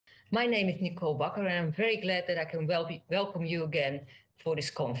My name is Nicole Bakker, and I'm very glad that I can welcome you again for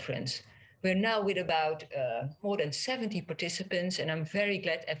this conference. We're now with about more than 70 participants, and I'm very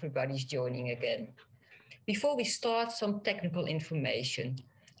glad everybody's joining again. Before we start, some technical information.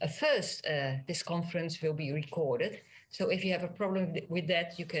 First, this conference will be recorded, so if you have a problem with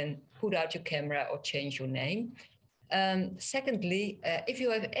that, you can put out your camera or change your name. Secondly, if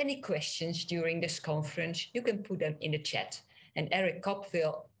you have any questions during this conference, you can put them in the chat, and Eric Kopp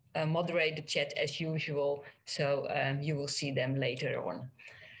will moderate the chat as usual, so you will see them later on.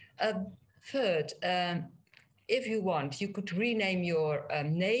 Third, if you want, you could rename your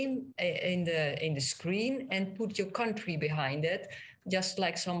name in the screen and put your country behind it, just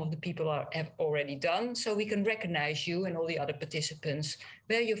like some of the people have already done, so we can recognize you and all the other participants,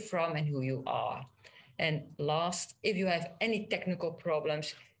 where you're from and who you are. And last, if you have any technical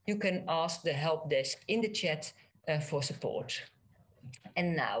problems, you can ask the help desk in the chat for support.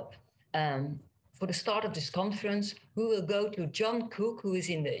 And now, for the start of this conference, we will go to John Cook, who is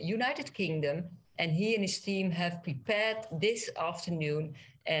in the United Kingdom, and he and his team have prepared this afternoon,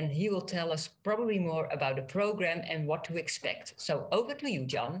 and he will tell us probably more about the program and what to expect. So over to you,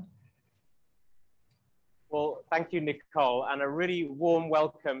 John. Well, thank you, Nicole, and a really warm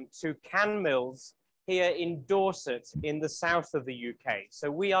welcome to Can Mills here in Dorset in the south of the UK.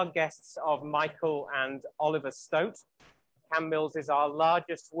 So we are guests of Michael and Oliver Stote. Can Mills is our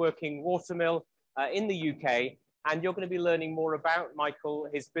largest working watermill in the UK, and you're going to be learning more about Michael,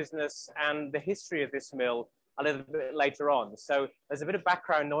 his business, and the history of this mill a little bit later on. So there's a bit of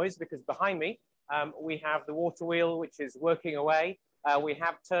background noise because behind me we have the water wheel, which is working away. We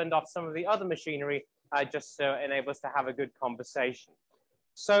have turned off some of the other machinery just to enable us to have a good conversation.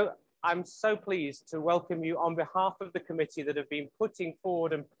 So I'm so pleased to welcome you on behalf of the committee that have been putting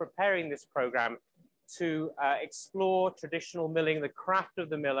forward and preparing this program to explore traditional milling, the craft of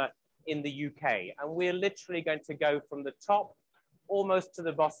the miller in the UK. And we're literally going to go from the top almost to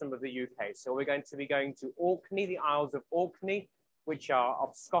the bottom of the UK. So we're going to be going to Orkney, the Isles of Orkney, which are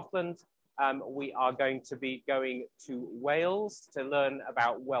of Scotland. We are going to be going to Wales to learn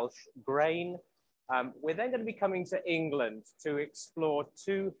about Welsh grain. We're then going to be coming to England to explore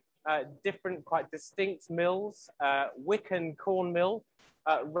two different, quite distinct mills, Wicken Corn Mill,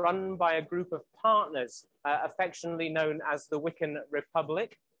 run by a group of partners, affectionately known as the Wicken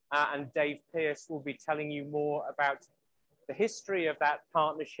Republic. And Dave Pearce will be telling you more about the history of that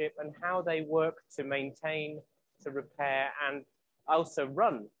partnership and how they work to maintain, to repair, and also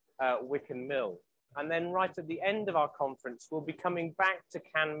run Wicken Mill. And then right at the end of our conference, we'll be coming back to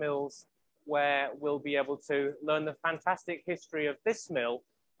Can Mills, where we'll be able to learn the fantastic history of this mill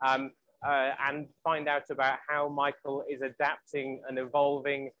and find out about how Michael is adapting and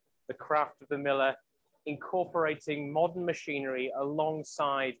evolving the craft of the miller, incorporating modern machinery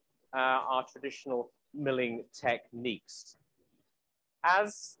alongside our traditional milling techniques.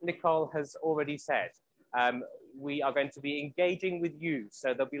 As Nicole has already said, we are going to be engaging with you,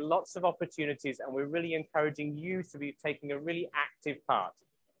 so there'll be lots of opportunities, and we're really encouraging you to be taking a really active part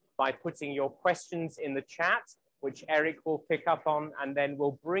by putting your questions in the chat, which Eric will pick up on, and then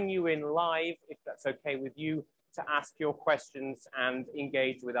we'll bring you in live, if that's okay with you, to ask your questions and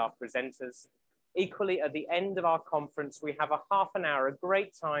engage with our presenters. Equally, at the end of our conference, we have a half an hour, a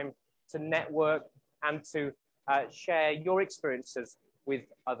great time to network and to share your experiences with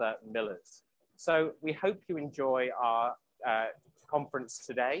other millers. So we hope you enjoy our conference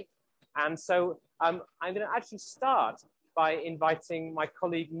today. And so I'm going to actually start by inviting my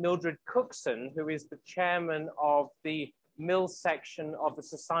colleague Mildred Cookson, who is the chairman of the Mill section of the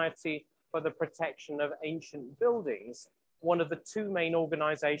Society for the Protection of Ancient Buildings, one of the two main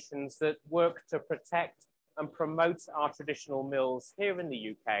organizations that work to protect and promote our traditional mills here in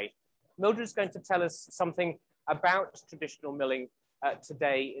the UK. Mildred's going to tell us something about traditional milling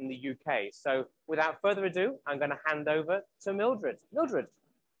today in the UK. So without further ado, I'm going to hand over to Mildred. Mildred.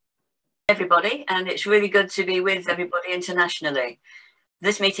 Everybody, and it's really good to be with everybody internationally.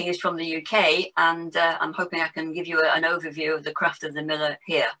 This meeting is from the UK, and I'm hoping I can give you an overview of the craft of the miller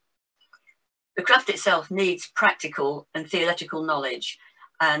here. The craft itself needs practical and theoretical knowledge,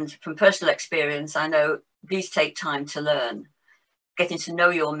 and from personal experience, I know these take time to learn. Getting to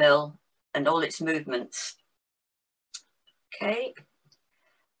know your mill and all its movements. Okay.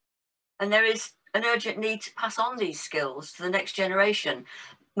 And there is an urgent need to pass on these skills to the next generation.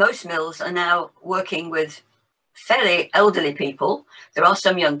 Most mills are now working with fairly elderly people. There are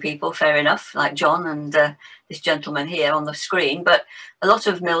some young people, fair enough, like John and this gentleman here on the screen, but a lot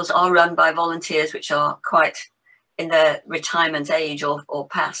of mills are run by volunteers which are quite in their retirement age or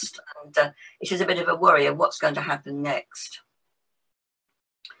past, and it is a bit of a worry of what's going to happen next.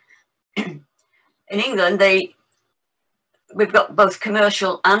 In England, we've got both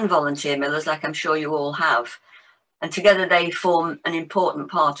commercial and volunteer millers, like I'm sure you all have. And together they form an important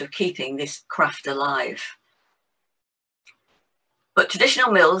part of keeping this craft alive. But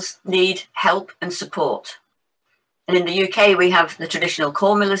traditional mills need help and support. And in the UK, we have the Traditional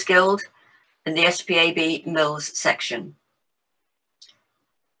Corn Millers Guild and the SPAB Mills section.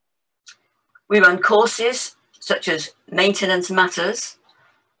 We run courses such as Maintenance Matters,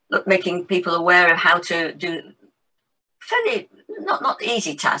 making people aware of how to do fairly, not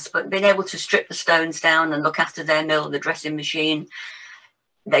easy tasks, but being able to strip the stones down and look after their mill, the dressing machine,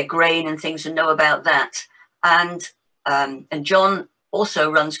 their grain and things, and know about that. And John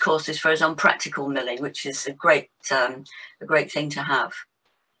also runs courses for us on practical milling, which is a great thing to have.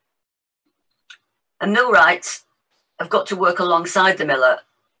 And millwrights have got to work alongside the miller,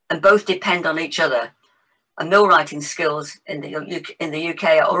 and both depend on each other. And millwrighting skills in the UK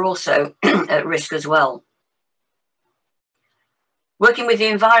are also at risk as well. Working with the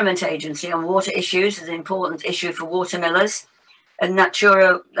Environment Agency on water issues is an important issue for water millers, and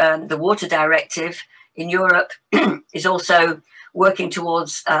Natura, the water directive in Europe, is also working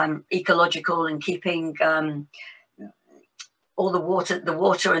towards ecological and keeping all the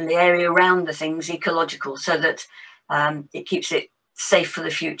water and the area around the things ecological, so that it keeps it safe for the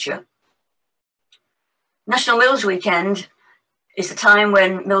future. National Mills Weekend is the time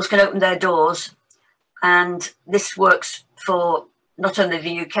when mills can open their doors, and this works for not only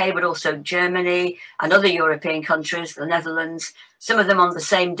the UK, but also Germany and other European countries, the Netherlands, some of them on the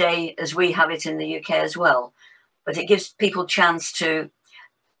same day as we have it in the UK as well. But it gives people a chance to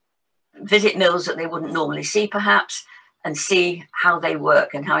visit mills that they wouldn't normally see, perhaps, and see how they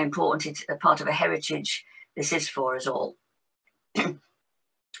work and how important it's a part of a heritage this is for us all.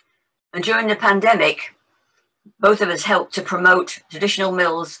 And during the pandemic, both of us helped to promote traditional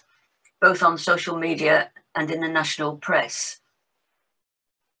mills, both on social media and in the national press.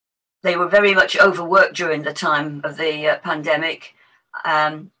 They were very much overworked during the time of the pandemic,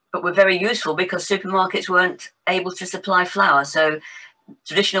 but were very useful because supermarkets weren't able to supply flour. So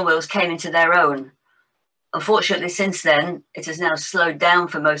traditional mills came into their own. Unfortunately, since then, it has now slowed down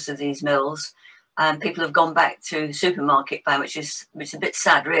for most of these mills, and people have gone back to supermarket buying, which is a bit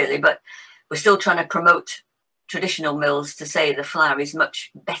sad, really, but we're still trying to promote traditional mills to say the flour is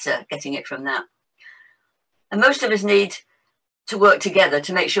much better getting it from that. And most of us need to work together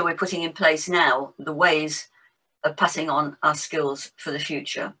to make sure we're putting in place now the ways of passing on our skills for the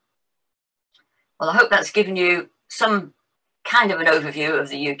future. Well, I hope that's given you some kind of an overview of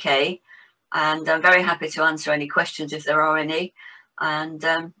the UK, and I'm very happy to answer any questions if there are any. And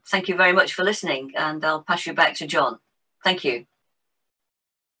thank you very much for listening, and I'll pass you back to John. Thank you.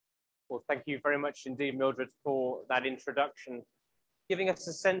 Well, thank you very much indeed, Mildred, for that introduction, giving us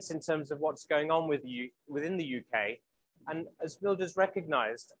a sense in terms of what's going on within the UK. And as Mildred's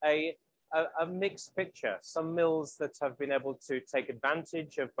recognised, a mixed picture. Some mills that have been able to take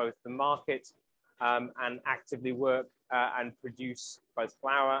advantage of both the market and actively work and produce both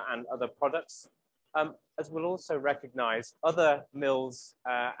flour and other products, as we'll also recognise other mills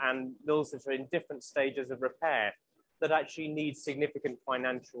and mills that are in different stages of repair that actually need significant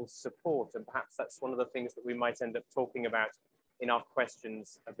financial support. And perhaps that's one of the things that we might end up talking about in our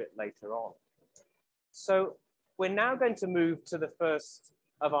questions a bit later on. So we're now going to move to the first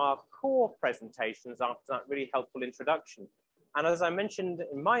of our core presentations after that really helpful introduction. And as I mentioned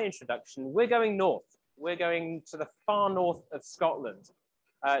in my introduction, we're going north. We're going to the far north of Scotland,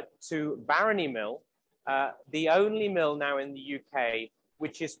 to Barony Mill, the only mill now in the UK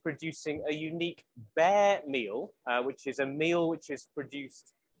which is producing a unique Bere Meal, which is a meal which is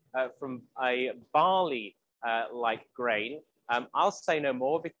produced from a barley-like grain. I'll say no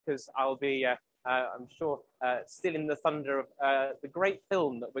more because I'll be, I'm sure, stealing the thunder of the great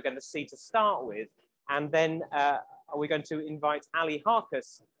film that we're going to see to start with. And then we're going to invite Ali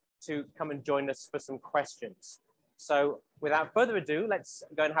Harkus to come and join us for some questions. So without further ado, let's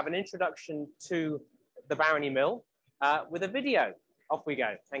go and have an introduction to the Barony Mill with a video. Off we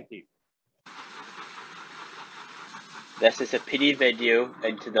go. Thank you. This is a PD video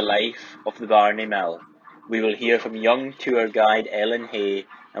into the life of the Barony Mill. We will hear from young tour guide Ellen Hay,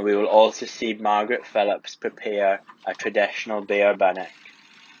 and we will also see Margaret Phillips prepare a traditional Bere bannock.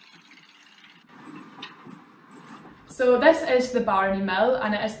 So this is the Barony Mill,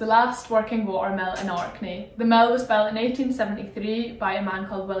 and it is the last working watermill in Orkney. The mill was built in 1873 by a man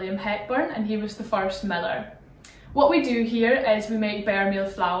called William Hepburn, and he was the first miller. What we do here is we make Bere Meal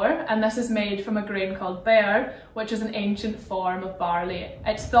Flour, and this is made from a grain called Bere, which is an ancient form of barley.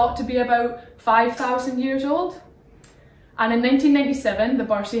 It's thought to be about 5,000 years old. And in 1997, the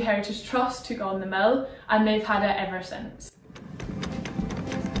Barley Heritage Trust took on the mill, and they've had it ever since.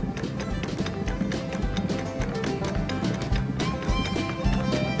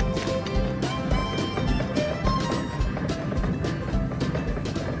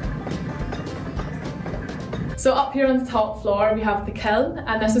 So up here on the top floor we have the kiln,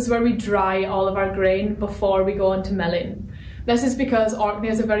 and this is where we dry all of our grain before we go into milling. This is because Orkney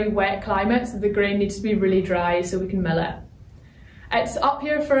has a very wet climate, so the grain needs to be really dry so we can mill it. It's up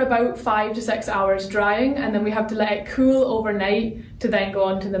here for about 5 to 6 hours drying, and then we have to let it cool overnight to then go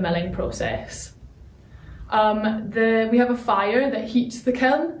on to the milling process. We have a fire that heats the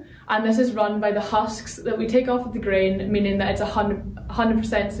kiln, and this is run by the husks that we take off of the grain, meaning that it's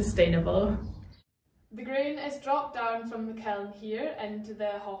 100% sustainable. The grain is dropped down from the kiln here into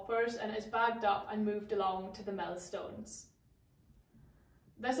the hoppers, and is bagged up and moved along to the millstones.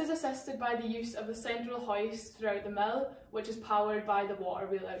 This is assisted by the use of the central hoist throughout the mill, which is powered by the water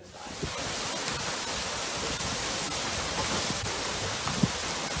wheel outside.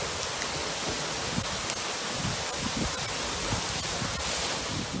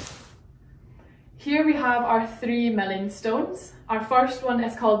 Here we have our 3 milling stones. Our first one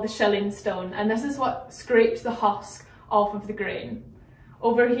is called the shilling stone, and this is what scrapes the husk off of the grain.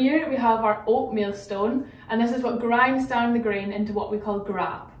 Over here we have our oatmeal stone, and this is what grinds down the grain into what we call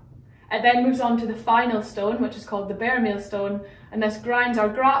grap. It then moves on to the final stone, which is called the Bere Meal stone, and this grinds our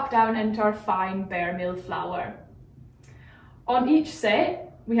grap down into our fine Bere Meal flour. On each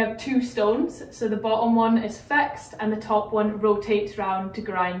set we have 2 stones, so the bottom one is fixed and the top one rotates round to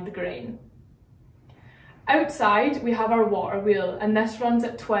grind the grain. Outside we have our water wheel, and this runs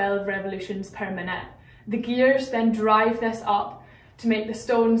at 12 revolutions per minute. The gears then drive this up to make the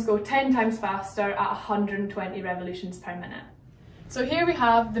stones go 10 times faster at 120 revolutions per minute. So here we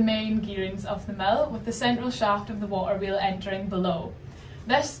have the main gearings of the mill, with the central shaft of the water wheel entering below.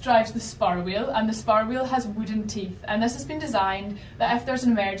 This drives the spur wheel, and the spur wheel has wooden teeth, and this has been designed that if there's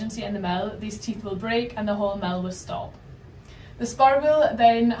an emergency in the mill, these teeth will break and the whole mill will stop. The spur wheel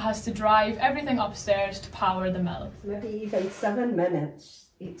then has to drive everything upstairs to power the mill. Maybe even 7 minutes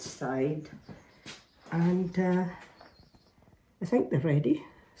each side, and I think they're ready.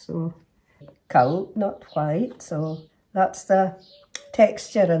 So cold, not white, so that's the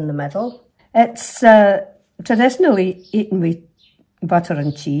texture in the middle. It's traditionally eaten with butter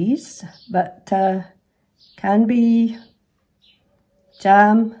and cheese, but can be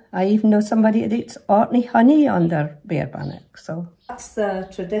jam. I even know somebody that eats Orkney honey on their beer bannock. So that's the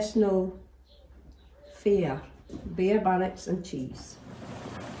traditional fare, beer bannocks and cheese.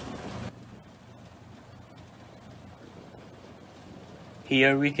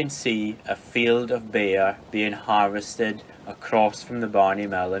 Here we can see a field of beer being harvested across from the Barony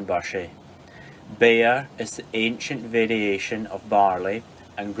Mill in Bushy. Beer is the ancient variation of barley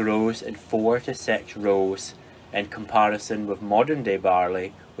and grows in 4 to 6 rows in comparison with modern day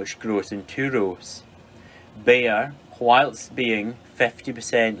barley, which grows in 2 rows. Beer, whilst being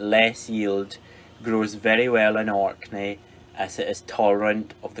 50% less yield, grows very well in Orkney as it is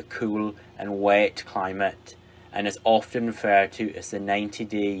tolerant of the cool and wet climate, and is often referred to as the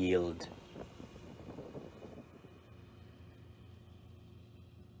 90-day yield.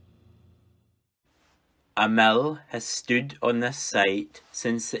 A mill has stood on this site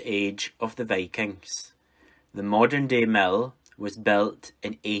since the age of the Vikings. The modern day mill was built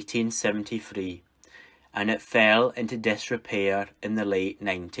in 1873, and it fell into disrepair in the late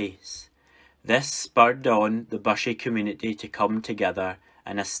 90s. This spurred on the Bushy community to come together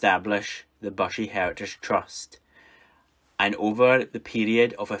and establish the Bushy Heritage Trust, and over the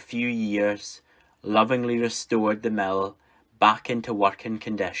period of a few years lovingly restored the mill back into working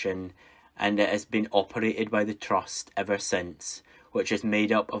condition, and it has been operated by the trust ever since, which is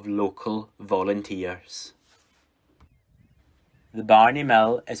made up of local volunteers. The Barony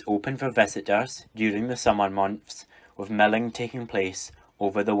Mill is open for visitors during the summer months, with milling taking place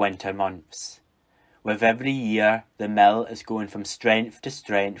over the winter months. With every year, the mill is going from strength to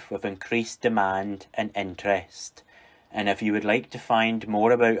strength with increased demand and interest. And if you would like to find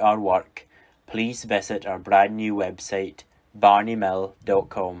more about our work, please visit our brand new website,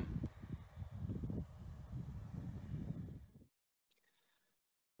 baronymill.com.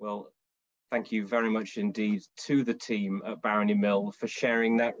 Well, thank you very much indeed to the team at Barony Mill for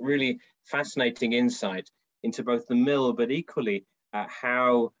sharing that really fascinating insight into both the mill, but equally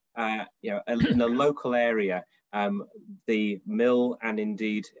how in the local area the mill and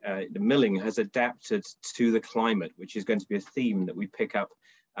indeed the milling has adapted to the climate, which is going to be a theme that we pick up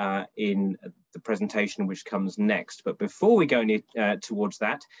in the presentation which comes next. But before we go towards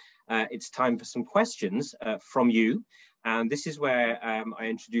that, it's time for some questions from you. And this is where I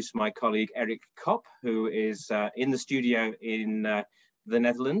introduce my colleague Eric Kopp, who is in the studio in the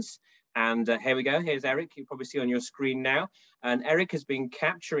Netherlands. And here we go. Here's Eric. You probably see on your screen now. And Eric has been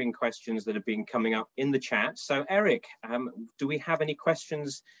capturing questions that have been coming up in the chat. So Eric, do we have any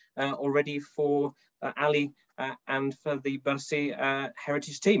questions already for Ali and for the Barcy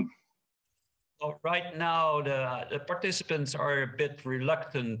Heritage team? Well, right now, the participants are a bit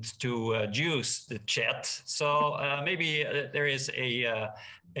reluctant to use the chat. So maybe there is a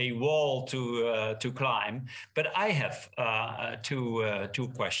wall to climb. But I have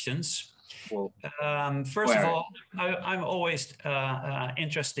two questions. Well, first of all, I'm always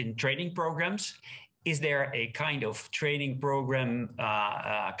interested in training programs. Is there a kind of training program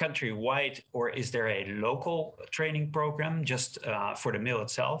countrywide, or is there a local training program just for the mill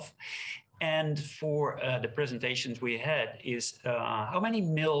itself? And for the presentations we had is how many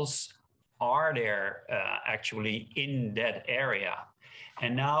mills are there actually in that area?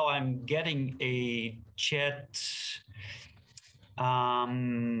 And now I'm getting a chat. What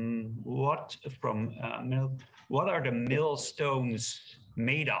are the millstones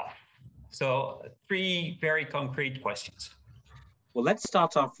made of? So 3 very concrete questions. Well, let's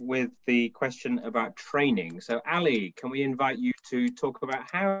start off with the question about training. So Ali, can we invite you to talk about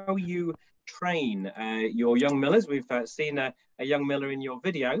how you train your young millers? We've seen a young miller in your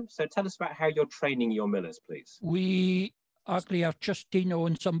video. So tell us about how you're training your millers, please. We actually have just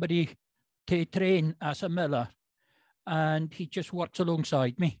known somebody to train as a miller, and he just works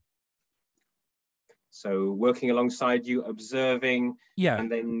alongside me. So working alongside you, observing, yeah, and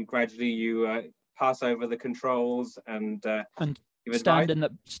then gradually you pass over the controls and stand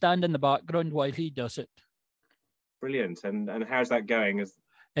in the background while he does it. Brilliant. And how's that going?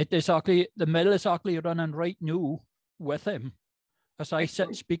 It is actually, the mill is actually running right now with him as I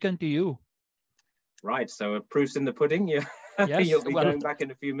sit speaking to you. Right. So proof's in the pudding. Yeah. Yes, You'll be going back in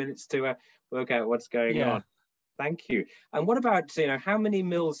a few minutes to work out what's going on. Thank you. And what about, how many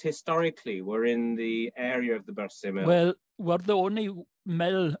mills historically were in the area of the Barcy Mill? Well, we're the only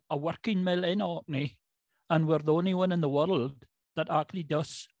mill, a working mill in Orkney, and we're the only one in the world that actually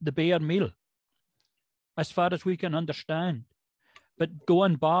does the Bere Meal, as far as we can understand. But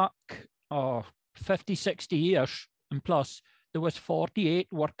going back 50, 60 years and plus, there was 48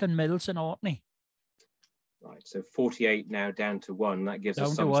 working mills in Orkney. Right, so 48 now down to 1. That gives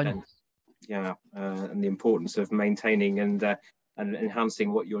us some sense. Yeah, and the importance of maintaining and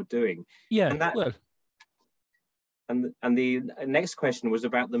enhancing what you're doing. Yeah, and that, well. And the next question was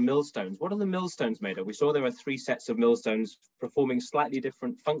about the millstones. What are the millstones made of? We saw there are 3 sets of millstones performing slightly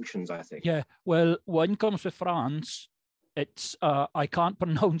different functions, I think. Yeah, well, one comes from France. It's, I can't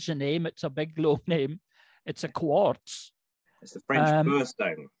pronounce the name. It's a big, long name. It's a quartz. It's the French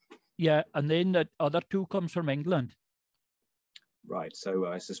burstone. Yeah, and then the other 2 comes from England. Right, so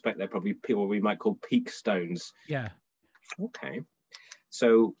I suspect they're probably what we might call peak stones. Yeah. Okay.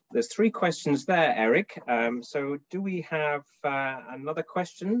 So there's 3 questions there, Eric. So do we have another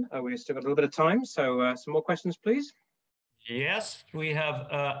question? We've still got a little bit of time, so some more questions, please. Yes, we have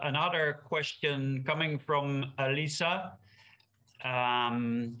another question coming from Lisa.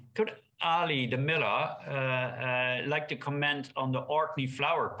 Could Ali, the miller, like to comment on the Orkney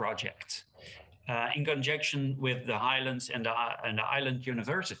Flour project in conjunction with the Highlands and the Island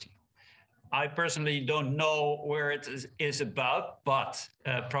University? I personally don't know where it is about, but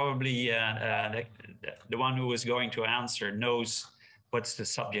probably the one who is going to answer knows what the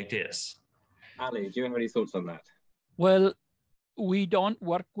subject is. Ali, do you have any thoughts on that? Well, we don't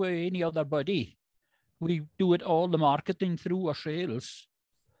work with any other body. We do it all the marketing through ourselves.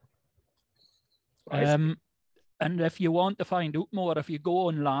 And if you want to find out more, if you go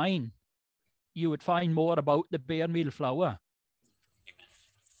online, you would find more about the Bere Meal flour.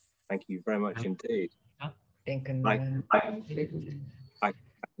 Thank you very much indeed. I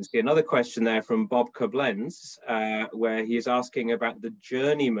can see another question there from Bob Koblenz, where he is asking about the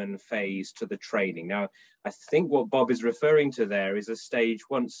journeyman phase to the training. Now, I think what Bob is referring to there is a stage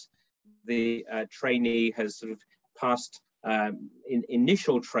once the trainee has sort of passed in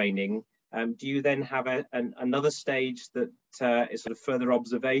initial training. Do you then have another stage that is sort of further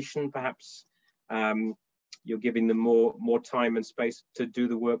observation, perhaps? You're giving them more time and space to do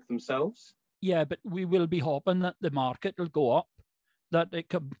the work themselves? Yeah, but we will be hoping that the market will go up, that it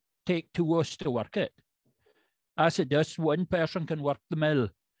could take 2 of us to work it. As it does, 1 person can work the mill,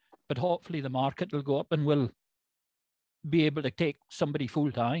 but hopefully the market will go up and we'll be able to take somebody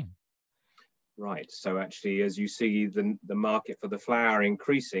full time. Right, so actually as you see the market for the flour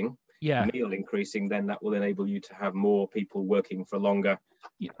increasing, yeah, meal increasing, then that will enable you to have more people working for longer.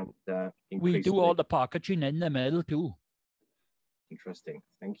 Yeah. And, we do all the packaging in the mill too. Interesting,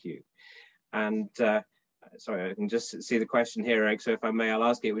 thank you. And sorry, I can just see the question here, Eric, so if I may, I'll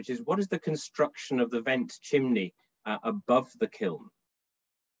ask it, which is, what is the construction of the vent chimney above the kiln?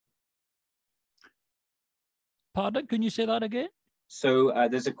 Pardon, can you say that again? So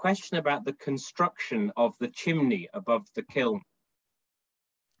there's a question about the construction of the chimney above the kiln.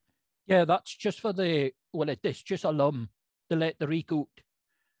 Yeah, that's just for the, well, it's just a lum to let the reek out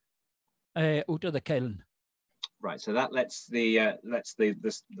of the kiln. Right, so that lets the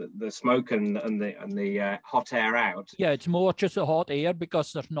smoke and the hot air out. Yeah, it's more just the hot air,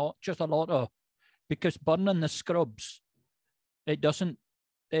 because there's not just a lot of, because burning the scrubs, it doesn't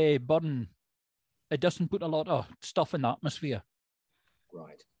burn, it doesn't put a lot of stuff in the atmosphere.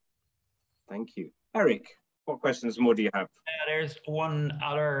 Right, thank you. Eric, what questions more do you have? There's one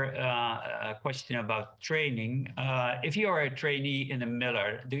other question about training. If you are a trainee in a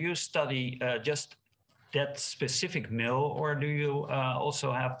miller, do you study just that specific mill, or do you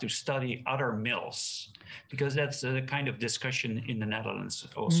also have to study other mills? Because that's the kind of discussion in the Netherlands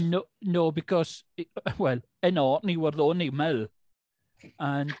also. No, because, well, in Orkney we're the only mill.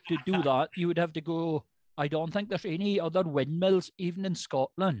 And to do that, you would have to go, I don't think there's any other windmills, even in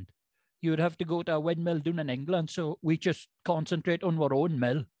Scotland. You would have to go to a windmill down in England. So we just concentrate on our own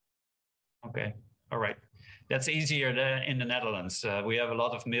mill. Okay, all right. That's easier in the Netherlands. We have a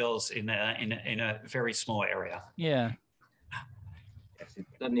lot of mills in a very small area. Yeah. Yes, it's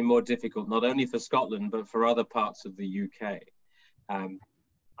certainly more difficult, not only for Scotland, but for other parts of the UK.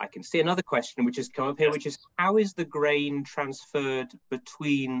 I can see another question which has come up here, which is, how is the grain transferred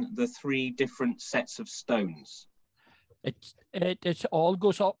between the three different sets of stones? It all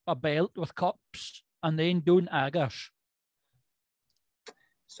goes up a belt with cups and then down aggers.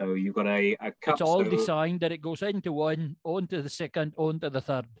 So you've got a cup. It's all designed that it goes into one, onto the second, onto the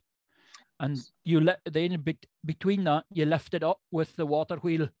third. And you then between that, you lift it up with the water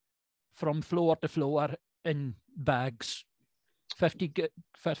wheel from floor to floor in bags, 50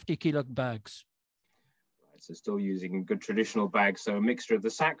 kilo bags. Right, so still using good traditional bags. So a mixture of the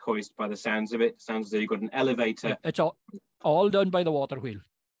sack hoist by the sounds of it. Sounds as though you've got an elevator. It's all done by the water wheel.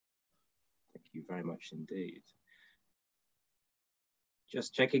 Thank you very much indeed.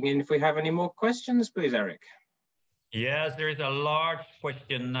 Just checking in if we have any more questions, please, Eric. Yes, there is a large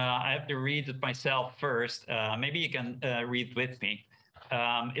question. I have to read it myself first. Maybe you can read with me.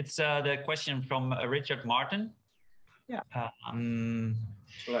 It's the question from Richard Martin. Yeah.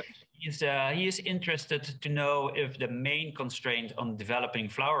 He is interested to know if the main constraint on developing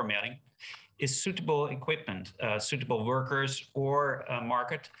flour milling is suitable equipment, suitable workers, or a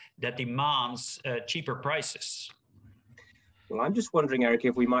market that demands cheaper prices. Well, I'm just wondering, Eric,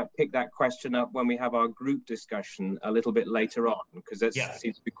 if we might pick that question up when we have our group discussion a little bit later on, because there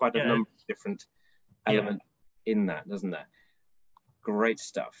seems to be quite a number of different elements in that, doesn't there? Great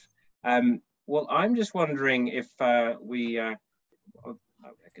stuff. Well, I'm just wondering if I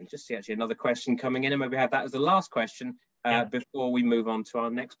can just see actually another question coming in, and maybe have that as the last question before we move on to our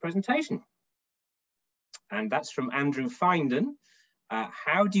next presentation. And that's from Andrew Finden.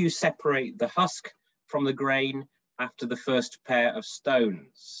 How do you separate the husk from the grain after the first pair of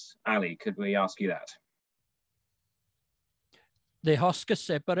stones? Ali, could we ask you that? The husk is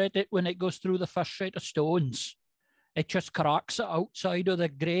separated when it goes through the first set of stones. It just cracks the outside of the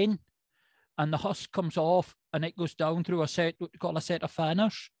grain, and the husk comes off, and it goes down through what we call a set of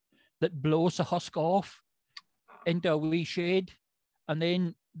fanners that blows the husk off into a wee shade, and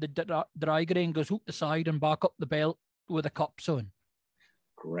then the dry grain goes up the side and back up the belt with the cups on.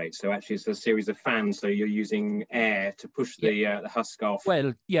 Great. So actually it's a series of fans, so you're using air to push the husk off.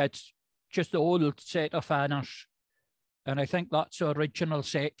 Well, yeah, it's just the old set of fanners. And I think that's the original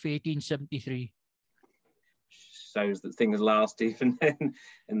set for 1873. Shows that things last even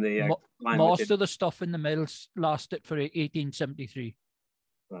in the most of the stuff in the mills lasted for 1873.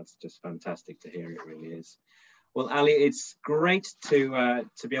 That's just fantastic to hear. It really is. Well, Ali, it's great to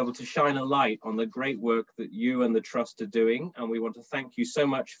be able to shine a light on the great work that you and the Trust are doing. And we want to thank you so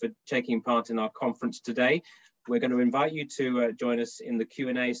much for taking part in our conference today. We're going to invite you to join us in the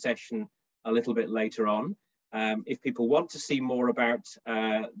Q&A session a little bit later on. If people want to see more about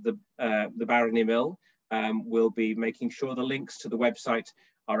the Barony Mill, we'll be making sure the links to the website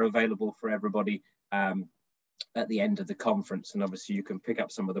are available for everybody at the end of the conference, and obviously you can pick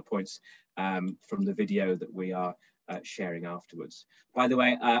up some of the points from the video that we are sharing afterwards. By the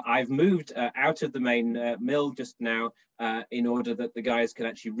way, I've moved out of the main mill just now in order that the guys can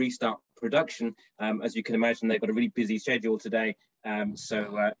actually restart production. As you can imagine, they've got a really busy schedule today,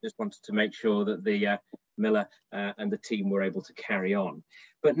 so just wanted to make sure that the miller and the team were able to carry on.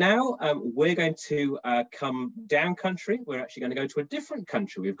 But now we're going to come down country. We're actually going to go to a different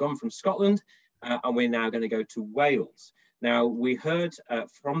country. We've gone from Scotland and we're now going to go to Wales. Now, we heard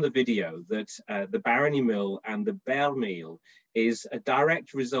from the video that the Barony Mill and the Bere Meal is a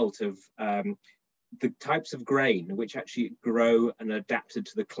direct result of the types of grain which actually grow and are adapted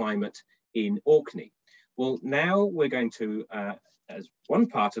to the climate in Orkney. Well, now we're going to, as one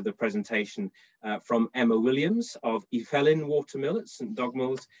part of the presentation, from Emma Williams of Yfelin Watermill at St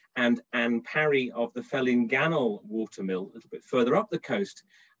Dogmell's and Anne Parry of the Felin Ganol Watermill, a little bit further up the coast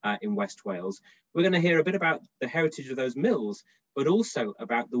in West Wales. We're going to hear a bit about the heritage of those mills, but also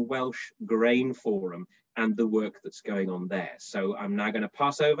about the Welsh Grain Forum and the work that's going on there. So I'm now going to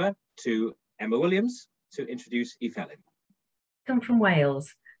pass over to Emma Williams to introduce Yfelin. I'm from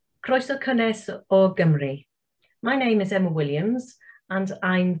Wales. Croeso cynnes o Gymru. My name is Emma Williams and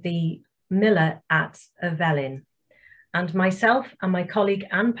I'm the miller at Yfelin. And myself and my colleague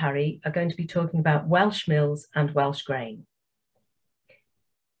Anne Parry are going to be talking about Welsh mills and Welsh grain.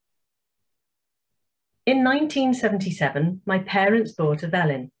 In 1977, my parents bought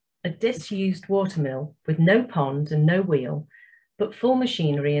Yfelin, a disused watermill with no pond and no wheel, but full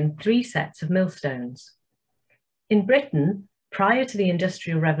machinery and 3 sets of millstones. In Britain, prior to the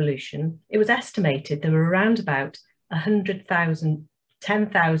Industrial Revolution, it was estimated there were around about 100,000,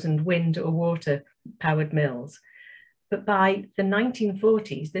 10,000 wind or water powered mills. But by the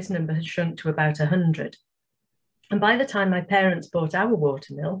 1940s, this number had shrunk to about 100. And by the time my parents bought our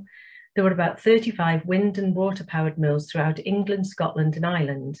watermill, there were about 35 wind and water powered mills throughout England, Scotland and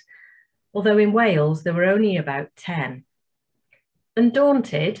Ireland, although in Wales there were only about 10.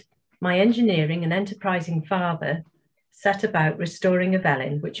 Undaunted, my engineering and enterprising father set about restoring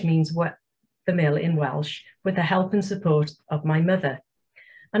Yfelin, which means the mill in Welsh, with the help and support of my mother.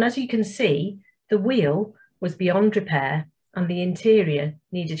 And as you can see, the wheel was beyond repair and the interior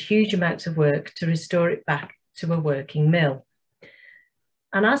needed huge amounts of work to restore it back to a working mill.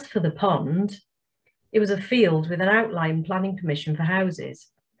 And as for the pond, it was a field with an outline planning permission for houses,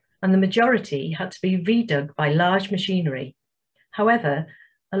 and the majority had to be redug by large machinery. However,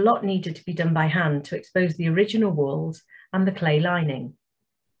 a lot needed to be done by hand to expose the original walls and the clay lining.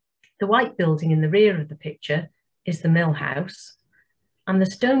 The white building in the rear of the picture is the mill house, and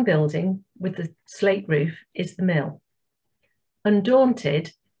the stone building with the slate roof is the mill.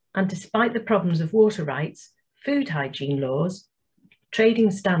 Undaunted, and despite the problems of water rights, food hygiene laws,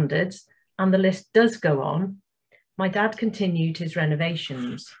 trading standards, and the list does go on, my dad continued his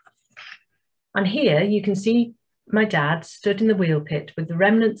renovations. And here you can see my dad stood in the wheel pit with the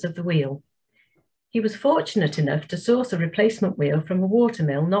remnants of the wheel. He was fortunate enough to source a replacement wheel from a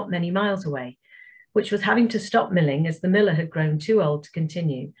watermill not many miles away, which was having to stop milling as the miller had grown too old to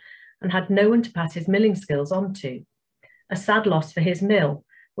continue and had no one to pass his milling skills on to. A sad loss for his mill,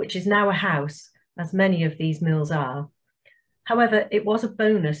 which is now a house, as many of these mills are. However, it was a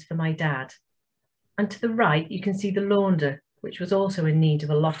bonus for my dad. And to the right, you can see the launder, which was also in need of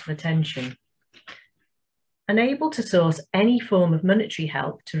a lot of attention. Unable to source any form of monetary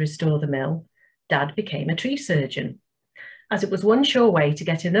help to restore the mill, Dad became a tree surgeon, as it was one sure way to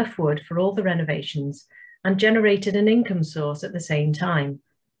get enough wood for all the renovations and generated an income source at the same time.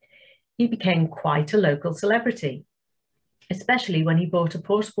 He became quite a local celebrity, especially when he bought a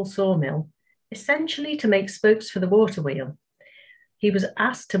portable sawmill, essentially to make spokes for the water wheel. He was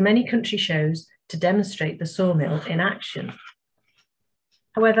asked to many country shows to demonstrate the sawmill in action.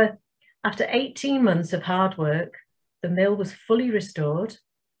 However, after 18 months of hard work, the mill was fully restored,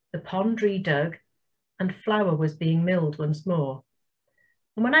 the pond redug, and flour was being milled once more.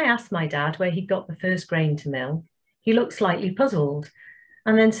 And when I asked my dad where he got the first grain to mill, he looked slightly puzzled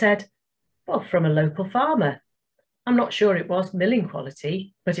and then said, well, from a local farmer. I'm not sure it was milling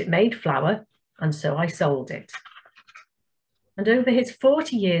quality, but it made flour, and so I sold it. And over his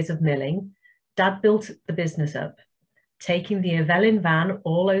 40 years of milling, Dad built the business up, taking the Yfelin van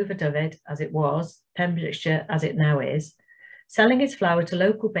all over Dyfed as it was, Cambridgeshire as it now is, selling his flour to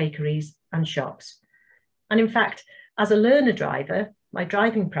local bakeries and shops. And in fact, as a learner driver, my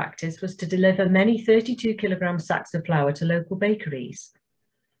driving practice was to deliver many 32-kilogram sacks of flour to local bakeries.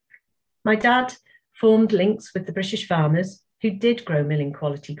 My dad formed links with the British farmers who did grow milling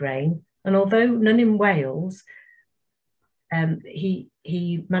quality grain, and although none in Wales,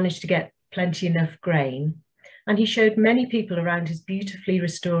 he managed to get plenty enough grain, and he showed many people around his beautifully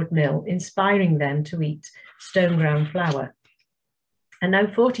restored mill, inspiring them to eat stone ground flour. And now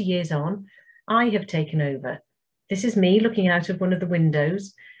 40 years on, I have taken over. This is me looking out of one of the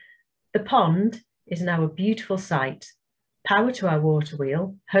windows. The pond is now a beautiful sight, power to our water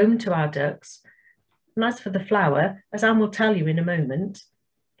wheel, home to our ducks. And as for the flour, as Anne will tell you in a moment,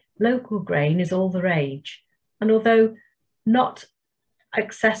 local grain is all the rage. And although not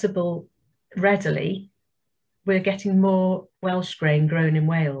accessible readily, we're getting more Welsh grain grown in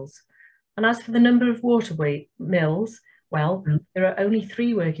Wales. And as for the number of watermills, well, there are only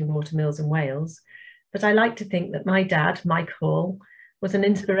 3 working watermills in Wales, but I like to think that my dad, Mike Hall, was an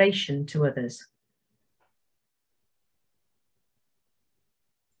inspiration to others.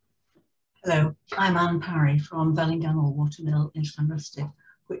 Hello, I'm Anne Parry from Vellinganol Watermill in Llanrysted,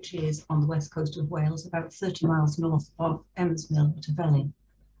 which is on the west coast of Wales, about 30 miles north of Mill at Velin.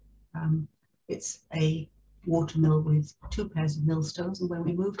 It's a watermill with 2 pairs of millstones, and when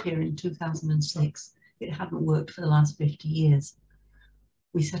we moved here in 2006, it hadn't worked for the last 50 years.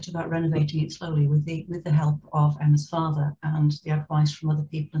 We set about renovating it slowly with the help of Emma's father and the advice from other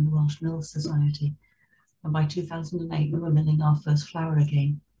people in the Welsh Mill Society. And by 2008, we were milling our first flour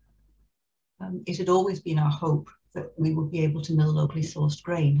again. It had always been our hope that we would be able to mill locally sourced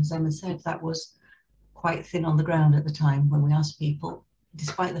grain. As Emma said, that was quite thin on the ground at the time when we asked people,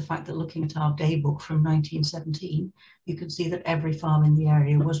 despite the fact that looking at our day book from 1917, you could see that every farm in the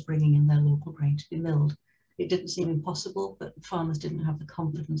area was bringing in their local grain to be milled. It didn't seem impossible, but farmers didn't have the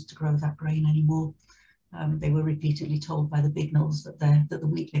confidence to grow that grain anymore. They were repeatedly told by the big mills that the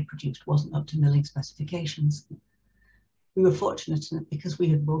wheat they produced wasn't up to milling specifications. We were fortunate because we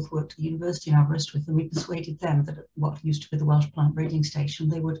had both worked at the university in Aberystwyth, and we persuaded them that at what used to be the Welsh plant breeding station,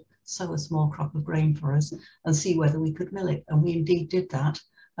 they would sow a small crop of grain for us and see whether we could mill it. And we indeed did that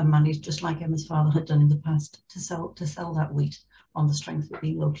and managed, just like Emma's father had done in the past, to sell that wheat on the strength of it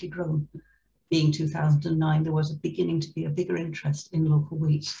being locally grown. Being 2009, there was beginning to be a bigger interest in local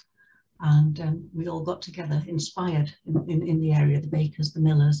wheat. And we all got together, inspired in the area, the bakers, the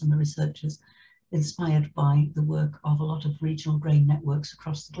millers and the researchers, inspired by the work of a lot of regional grain networks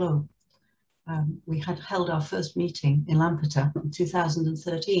across the globe. We had held our first meeting in Lampeter in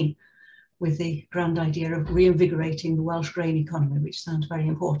 2013 with the grand idea of reinvigorating the Welsh grain economy, which sounds very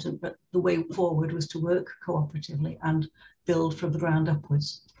important, but the way forward was to work cooperatively and build from the ground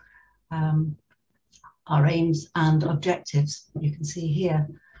upwards. Our aims and objectives, you can see here,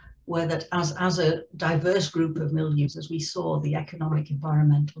 were that as a diverse group of mill users, we saw the economic,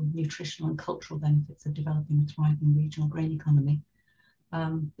 environmental, nutritional and cultural benefits of developing a thriving regional grain economy.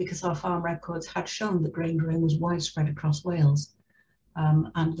 Because our farm records had shown that grain growing was widespread across Wales,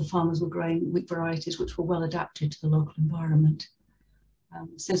 and the farmers were growing wheat varieties which were well adapted to the local environment.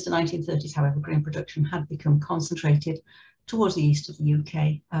 Since the 1930s, however, grain production had become concentrated towards the east of the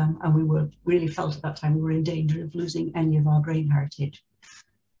UK, and we were really felt at that time we were in danger of losing any of our grain heritage.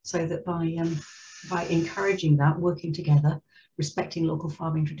 So that by encouraging that, working together, respecting local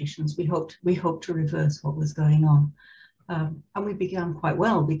farming traditions, we hoped to reverse what was going on. And we began quite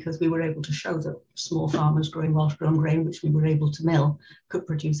well because we were able to show that small farmers growing Welsh grown grain, which we were able to mill, could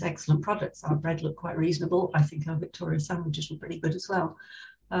produce excellent products. Our bread looked quite reasonable. I think our Victoria sandwiches were pretty good as well.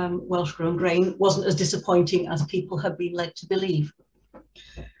 Welsh grown grain wasn't as disappointing as people had been led to believe.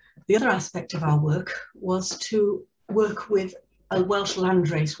 The other aspect of our work was to work with a Welsh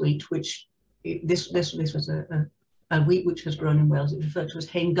landrace wheat, which this was a wheat which was grown in Wales. It's referred to as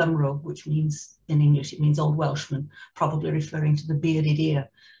Hen Gymro, which means, in English, it means Old Welshman, probably referring to the bearded ear.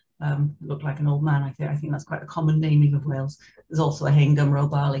 Looked like an old man, I think that's quite a common naming of Wales. There's also a Hen Gymro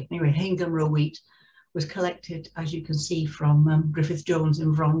barley. Anyway, Hen Gymro wheat was collected, as you can see, from Griffith Jones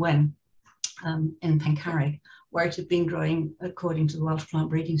in Fronwen in Pencarrig, where it had been growing, according to the Welsh Plant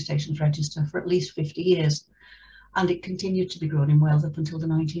Breeding Stations Register, for at least 50 years. And it continued to be grown in Wales up until the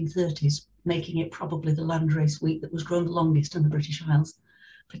 1930s, making it probably the landrace wheat that was grown the longest in the British Isles,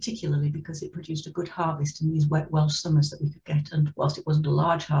 particularly because it produced a good harvest in these wet Welsh summers that we could get. And whilst it wasn't a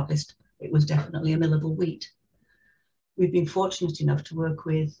large harvest, it was definitely a millable wheat. We've been fortunate enough to work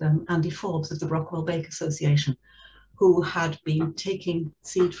with Andy Forbes of the Brockwell Bake Association, who had been taking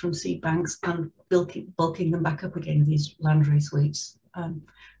seed from seed banks and bulking them back up again, these landrace wheats.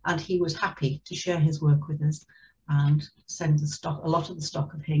 And he was happy to share his work with us and send a lot of the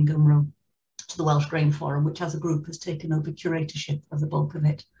stock of Hen Gymro to the Welsh Grain Forum, which as a group has taken over curatorship of the bulk of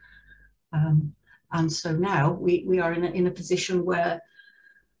it. And so now we are in a position where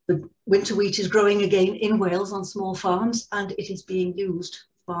the winter wheat is growing again in Wales on small farms, and it is being used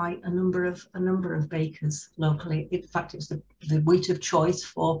by a number of bakers locally. In fact, it's the wheat of choice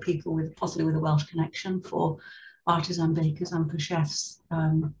for people with possibly with a Welsh connection, for artisan bakers and for chefs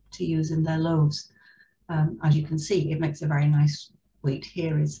to use in their loaves. As you can see, it makes a very nice wheat.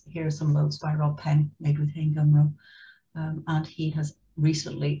 Here are some loaves by Rob Penn made with Hen Gymro, and he has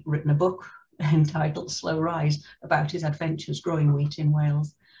recently written a book entitled Slow Rise about his adventures growing wheat in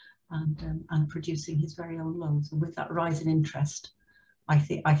Wales and producing his very own loaves. And with that rise in interest,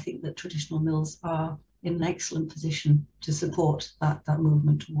 I think that traditional mills are in an excellent position to support that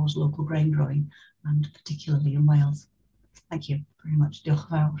movement towards local grain growing, and particularly in Wales. Thank you very much. Diolch yn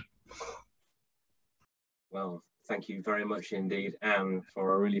fawr. Well, thank you very much indeed, Anne,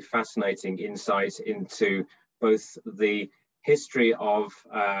 for a really fascinating insight into both the history of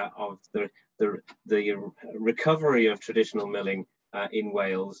the recovery of traditional milling in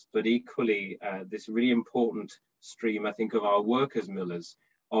Wales, but equally this really important stream, I think, of our workers millers,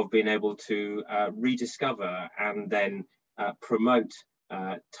 of being able to rediscover and then promote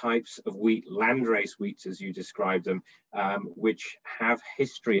types of wheat, landrace wheats as you described them, which have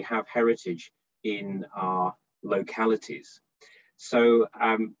history, have heritage in our localities. So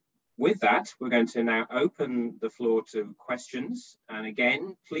with that, we're going to now open the floor to questions. And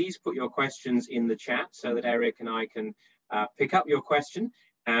again, please put your questions in the chat so that Eric and I can pick up your question.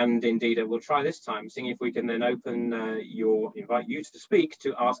 And indeed, we'll try this time, seeing if we can then invite you to speak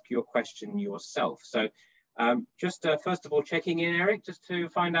to ask your question yourself. So just first of all, checking in, Eric, just to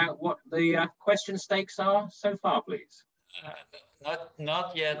find out what the question stakes are so far, please.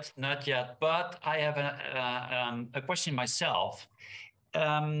 Not yet, but I have a question myself.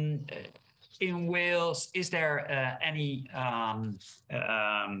 In Wales, is there any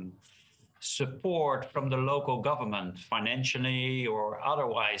support from the local government, financially or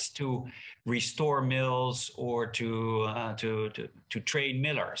otherwise, to restore mills or to train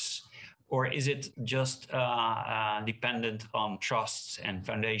millers? Or is it just dependent on trusts and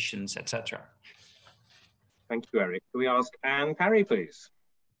foundations, etc.? Thank you, Eric. Can we ask Anne Parry, please?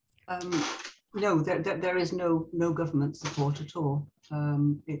 No, there is no government support at all.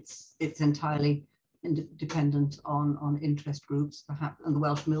 It's entirely dependent on interest groups, perhaps, and the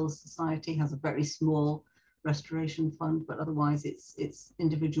Welsh Mills Society has a very small restoration fund, but otherwise it's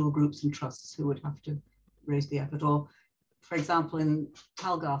individual groups and trusts who would have to raise the effort. Or, for example, in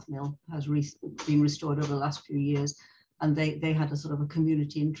Palgarth Mill has been restored over the last few years, and they had a sort of a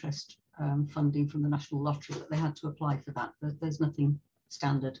community interest funding from the National Lottery, but they had to apply for that. There's nothing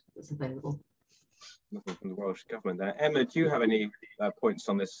standard that's available. Nothing from the Welsh Government there. Emma, do you have any points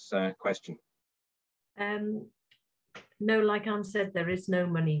on this question? No, like Anne said, there is no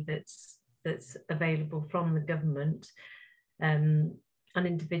money that's available from the government, and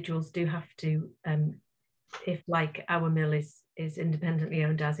individuals do have to, if like our mill is independently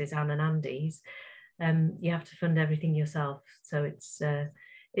owned, as is Anne and Andy's, you have to fund everything yourself. So it's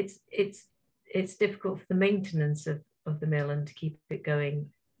difficult for the maintenance of the mill and to keep it going.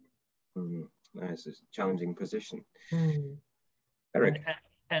 That's a challenging position. Eric?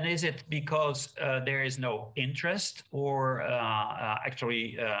 And is it because there is no interest, or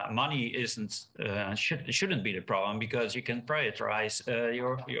actually money isn't shouldn't be the problem because you can prioritize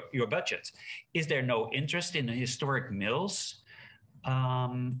your budget? Is there no interest in historic mills?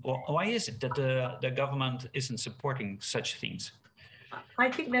 Why is it that the government isn't supporting such things?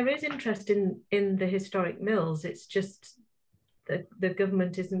 I think there is interest in the historic mills. It's just that the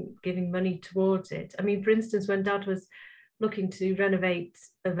government isn't giving money towards it. I mean, for instance, when Dad was looking to renovate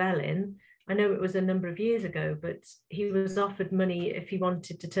Velin, I know it was a number of years ago, but he was offered money if he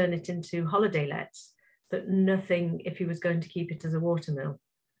wanted to turn it into holiday lets, but nothing if he was going to keep it as a watermill.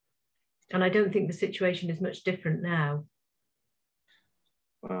 And I don't think the situation is much different now.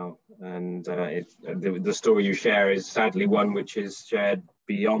 Well, and the story you share is sadly one which is shared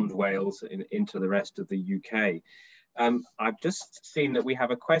beyond Wales into the rest of the UK. I've just seen that we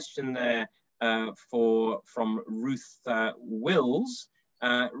have a question there from Ruth Wills.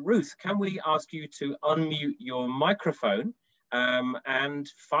 Ruth, can we ask you to unmute your microphone and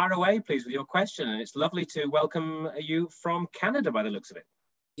fire away, please, with your question? And it's lovely to welcome you from Canada by the looks of it.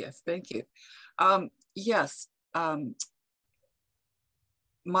 Yes, thank you. Yes,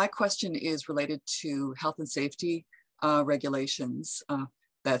 my question is related to health and safety regulations.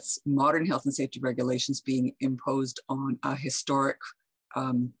 That's modern health and safety regulations being imposed on a historic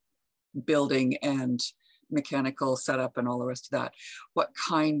building and mechanical setup and all the rest of that. What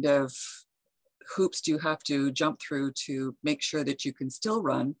kind of hoops do you have to jump through to make sure that you can still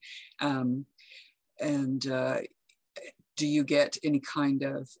run? Do you get any kind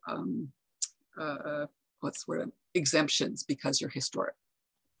of exemptions because you're historic?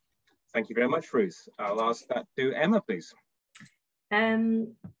 Thank you very much, Ruth. I'll ask that to Emma, please.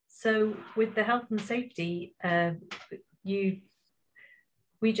 So with the health and safety,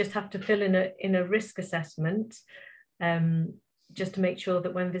 we just have to fill in a risk assessment, just to make sure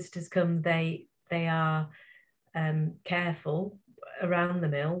that when visitors come, they are careful around the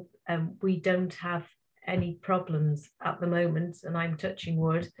mill. We don't have any problems at the moment, and I'm touching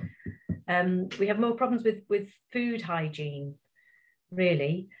wood. We have more problems with food hygiene.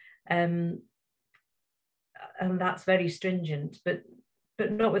 really. And that's very stringent, but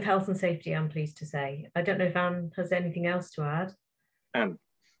not with health and safety, I'm pleased to say. I don't know if Anne has anything else to add. Anne?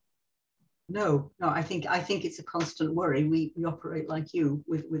 No, I think it's a constant worry. We operate like you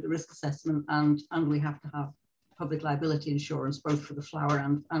with the risk assessment, and we have to have public liability insurance both for the flour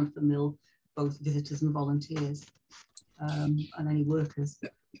and for mill, both visitors and volunteers, and any workers.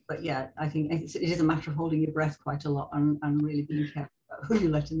 But yeah, I think it is a matter of holding your breath quite a lot and really being careful about who you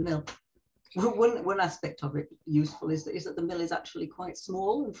let in the mill. One aspect of it useful is that the mill is actually quite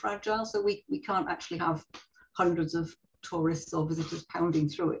small and fragile, so we can't actually have hundreds of tourists or visitors pounding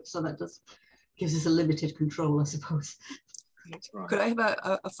through it. So that gives us a limited control, I suppose. Right. Could I have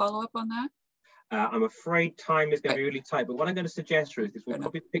a follow-up on that? I'm afraid time is going to be really tight, but what I'm going to suggest, Ruth, is we'll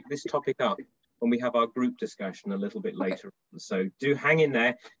probably pick this topic up when we have our group discussion a little bit later. Okay. So do hang in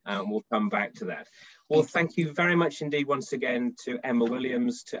there and we'll come back to that. Well, thank you very much indeed once again to Emma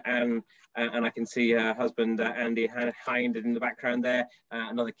Williams, to Anne, and I can see her husband, Andy Hind in the background there,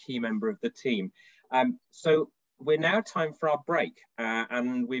 another key member of the team. So we're now time for our break,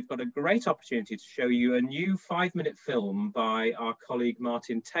 and we've got a great opportunity to show you a new 5-minute film by our colleague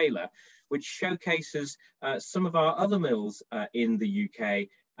Martin Taylor, which showcases some of our other mills in the UK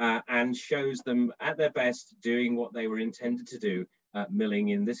and shows them at their best doing what they were intended to do, milling.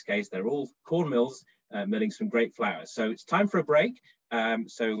 In this case, they're all corn mills, milling some great flour. So it's time for a break.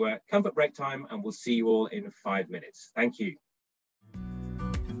 So comfort break time, and we'll see you all in 5 minutes. Thank you.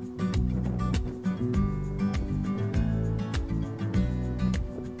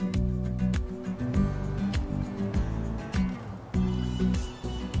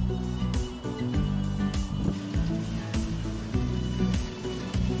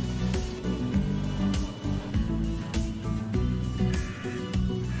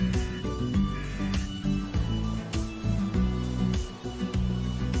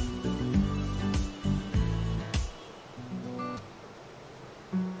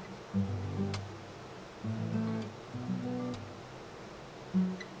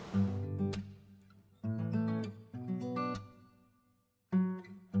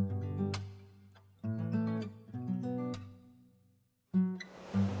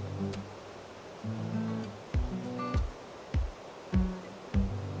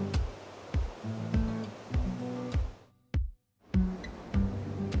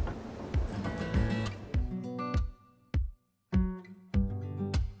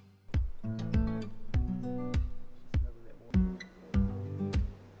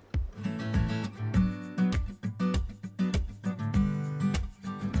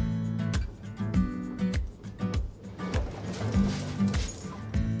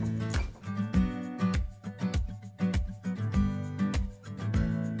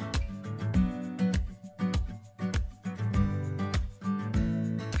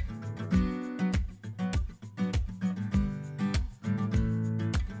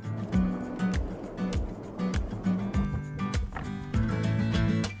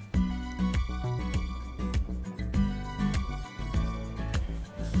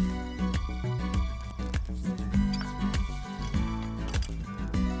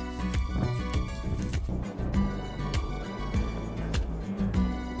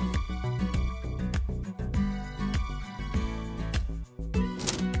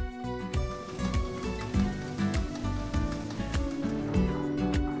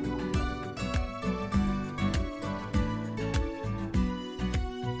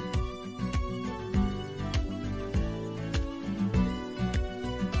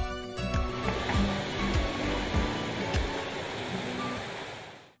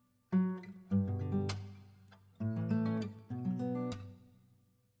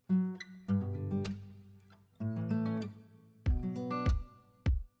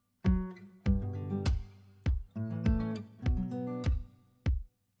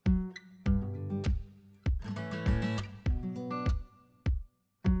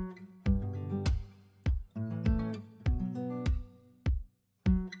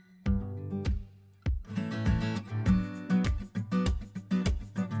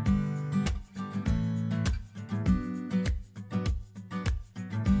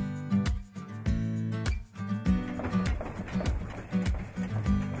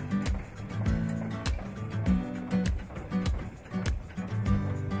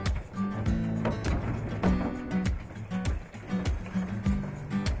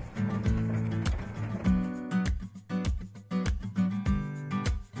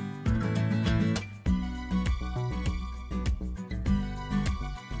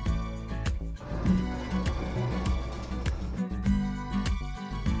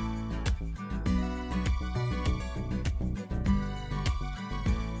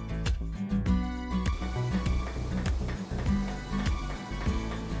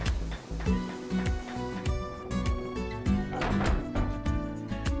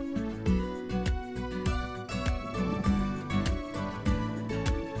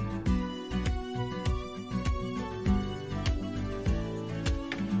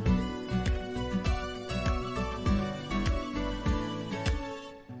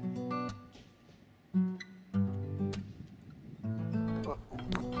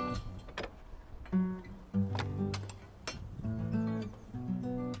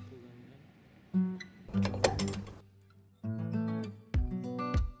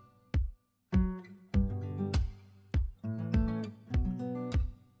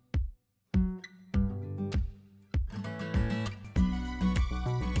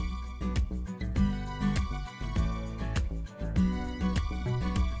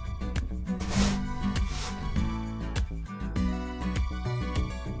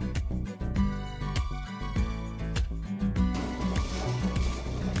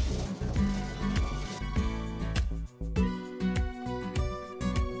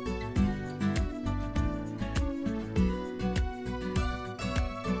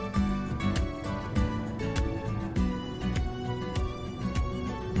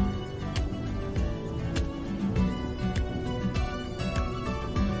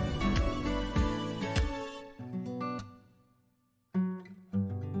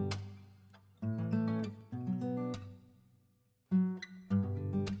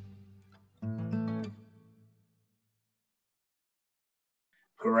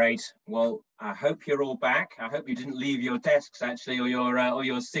 Great. Well, I hope you're all back. I hope you didn't leave your desks actually, or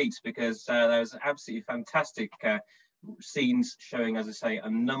your seats, because there was absolutely fantastic scenes showing, as I say, a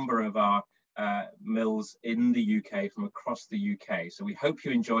number of our mills in the UK, from across the UK. So we hope you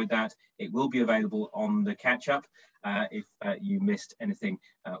enjoyed that. It will be available on the catch-up if you missed anything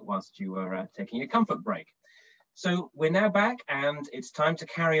whilst you were taking a comfort break. So we're now back, and it's time to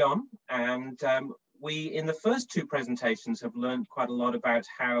carry on. And we, in the first two presentations, have learned quite a lot about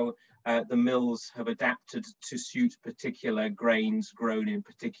how the mills have adapted to suit particular grains grown in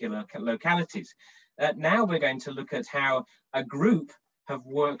particular localities. Now we're going to look at how a group have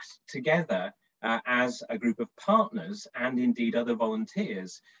worked together as a group of partners, and indeed other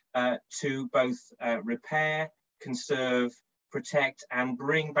volunteers, to both repair, conserve, protect and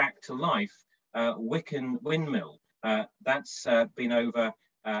bring back to life Wicken Windmill. That's been over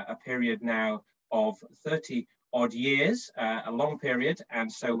a period now of 30 odd years, a long period. And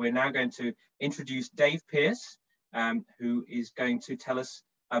so we're now going to introduce Dave Pearce, who is going to tell us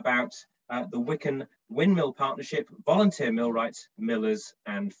about the Wicken Windmill Partnership, volunteer millwrights, millers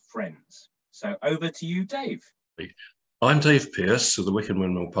and friends. So over to you, Dave. I'm Dave Pearce of the Wicken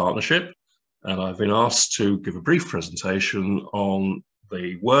Windmill Partnership, and I've been asked to give a brief presentation on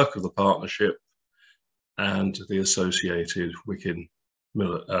the work of the partnership and the associated Wicken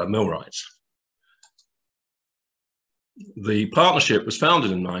millwrights. The partnership was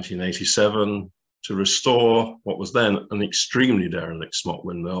founded in 1987 to restore what was then an extremely derelict smock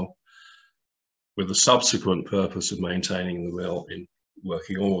windmill, with the subsequent purpose of maintaining the mill in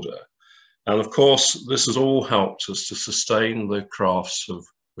working order. And of course, this has all helped us to sustain the crafts of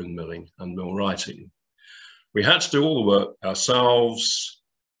windmilling and millwrighting. We had to do all the work ourselves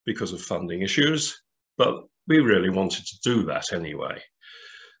because of funding issues, but we really wanted to do that anyway.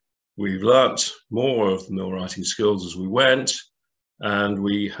 We've learnt more of the millwrighting skills as we went, and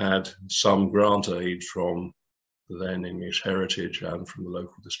we had some grant aid from the then English Heritage and from the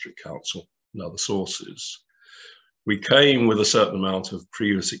local district council and other sources. We came with a certain amount of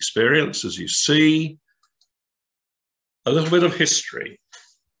previous experience, as you see. A little bit of history.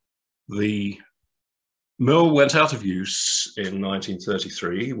 The mill went out of use in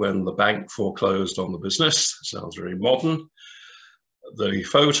 1933 when the bank foreclosed on the business. Sounds very modern. The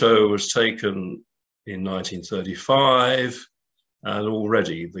photo was taken in 1935, and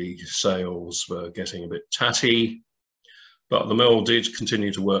already the sales were getting a bit tatty, but the mill did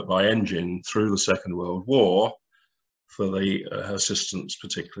continue to work by engine through the Second World War for the assistance,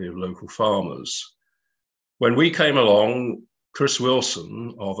 particularly of local farmers. When we came along, Chris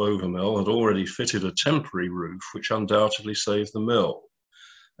Wilson of Overmill had already fitted a temporary roof, which undoubtedly saved the mill.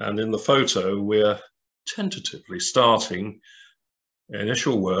 And in the photo, we're tentatively starting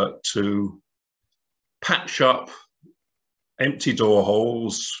initial work to patch up empty door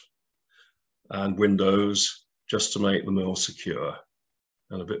holes and windows just to make the mill secure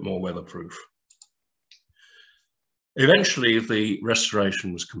and a bit more weatherproof. Eventually, the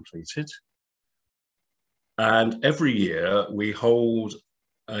restoration was completed, and every year we hold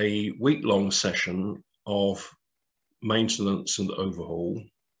a week-long session of maintenance and overhaul.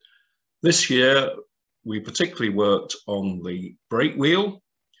 This year, we particularly worked on the brake wheel,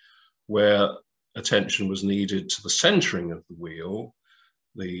 where attention was needed to the centering of the wheel.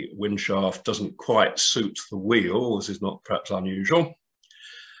 The wind shaft doesn't quite suit the wheel. This is not perhaps unusual.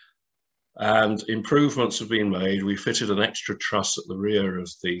 And improvements have been made. We fitted an extra truss at the rear of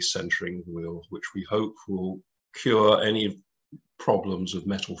the centering wheel, which we hope will cure any problems of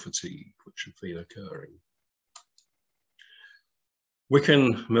metal fatigue which have been occurring.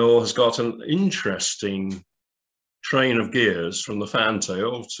 Wicken Mill has got an interesting train of gears from the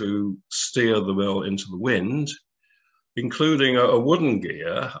fantail to steer the mill into the wind, including a wooden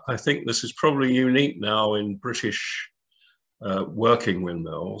gear. I think this is probably unique now in British working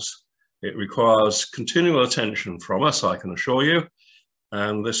windmills. It requires continual attention from us, I can assure you.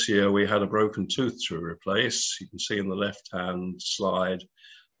 And this year we had a broken tooth to replace. You can see in the left-hand slide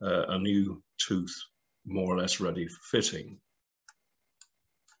a new tooth more or less ready for fitting.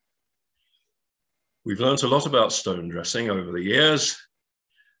 We've learnt a lot about stone dressing over the years,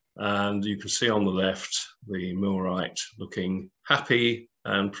 and you can see on the left the millwright looking happy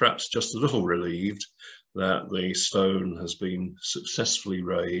and perhaps just a little relieved that the stone has been successfully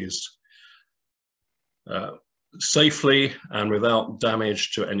raised safely and without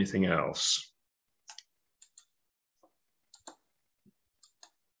damage to anything else.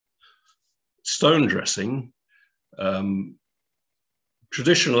 Stone dressing.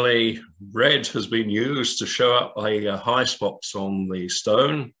 Traditionally, red has been used to show up high spots on the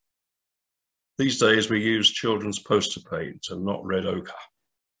stone. These days we use children's poster paint and not red ochre.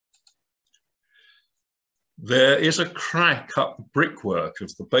 There is a crack up the brickwork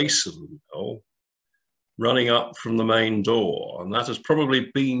of the base of the mill running up from the main door, and that has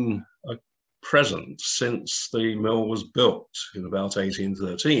probably been present since the mill was built in about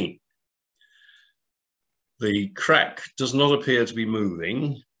 1813. The crack does not appear to be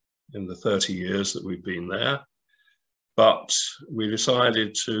moving in the 30 years that we've been there, but we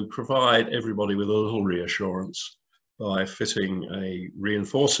decided to provide everybody with a little reassurance by fitting a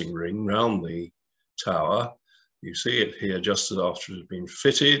reinforcing ring round the tower. You see it here just after it has been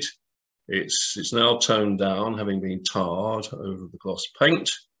fitted. It's now toned down, having been tarred over the gloss paint.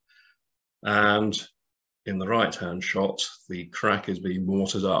 And in the right-hand shot, the crack is being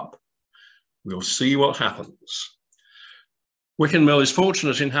mortared up. We'll see what happens. Wicken Mill is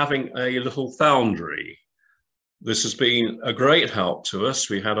fortunate in having a little foundry. This has been a great help to us.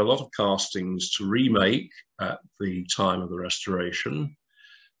 We had a lot of castings to remake at the time of the restoration.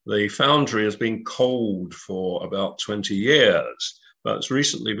 The foundry has been cold for about 20 years, but it's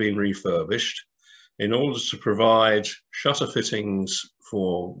recently been refurbished in order to provide shutter fittings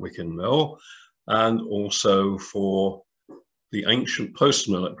for Wicken Mill and also for the ancient post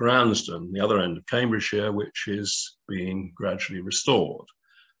mill at Gransden, the other end of Cambridgeshire, which is being gradually restored.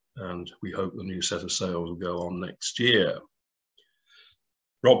 And we hope the new set of sails will go on next year.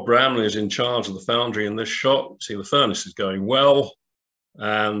 Rob Bramley is in charge of the foundry in this shot. See, the furnace is going well,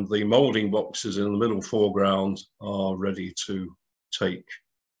 and the moulding boxes in the middle foreground are ready to take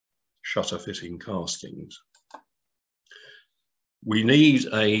shutter fitting castings. We need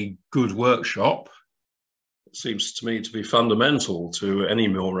a good workshop. It seems to me to be fundamental to any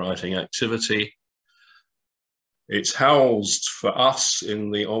mill writing activity. It's housed for us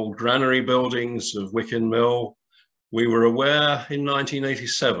in the old granary buildings of Wicken Mill. We were aware in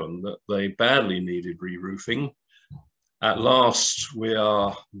 1987 that they badly needed re-roofing. At last, we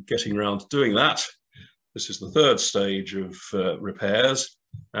are getting around to doing that. This is the third stage of repairs,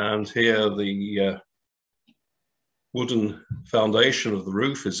 and here the wooden foundation of the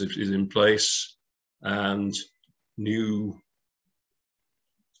roof is in place, and new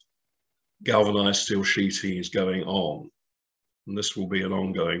galvanized steel sheeting is going on. And this will be an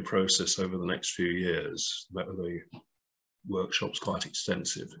ongoing process over the next few years. The workshop's quite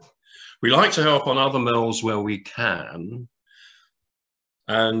extensive. We like to help on other mills where we can,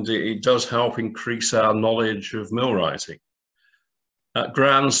 and it does help increase our knowledge of mill writing. At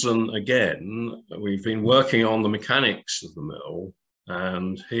Gransden, again, we've been working on the mechanics of the mill,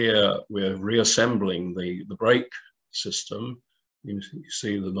 and here we're reassembling the brake system. You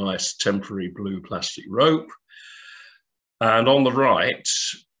see the nice temporary blue plastic rope. And on the right,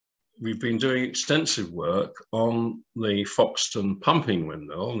 we've been doing extensive work on the Foxton pumping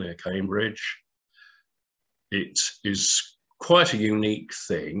windmill near Cambridge. It is quite a unique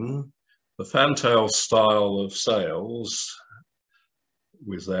thing. The fantail style of sails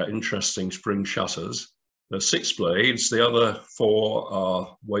with their interesting spring shutters. There's 6 blades, the other 4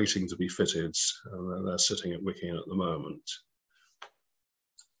 are waiting to be fitted, and they're sitting at Wicken at the moment.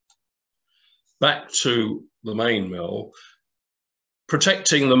 Back to the main mill.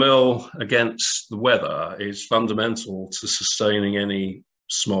 Protecting the mill against the weather is fundamental to sustaining any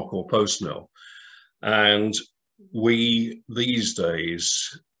smock or post mill. And we, these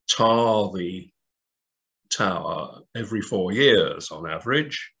days, tar the tower every 4 years on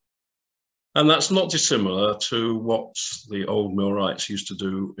average. And that's not dissimilar to what the old millwrights used to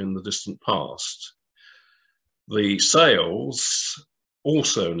do in the distant past. The sails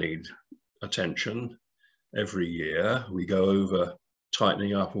also need attention every year. We go over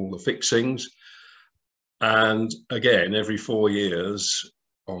tightening up all the fixings. And again, every 4 years,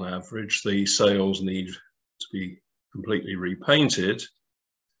 on average, the sails need to be completely repainted.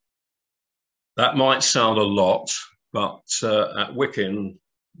 That might sound a lot, but at Wicken,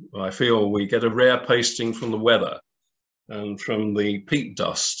 I feel we get a rare pasting from the weather and from the peat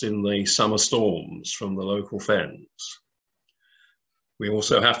dust in the summer storms from the local fens. We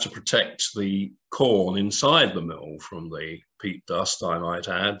also have to protect the corn inside the mill from the peat dust, I might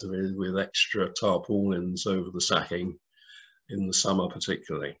add, with extra tarpaulins over the sacking in the summer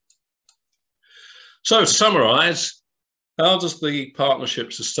particularly. So to summarise, how does the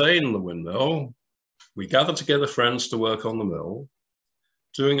partnership sustain the windmill? We gather together friends to work on the mill.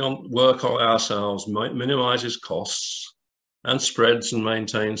 Doing work on ourselves minimises costs and spreads and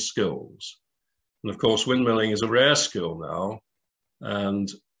maintains skills. And of course, windmilling is a rare skill now,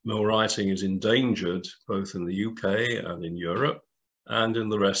 and mill writing is endangered both in the UK and in Europe and in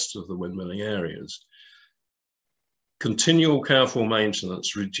the rest of the windmilling areas. Continual careful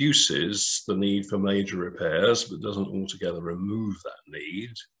maintenance reduces the need for major repairs, but doesn't altogether remove that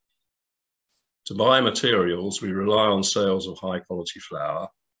need. To buy materials, we rely on sales of high quality flour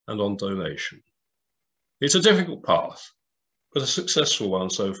and on donation. It's a difficult path, but a successful one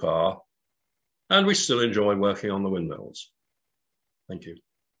so far, and we still enjoy working on the windmills. Thank you.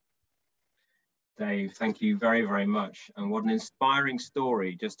 Dave, thank you very, very much. And what an inspiring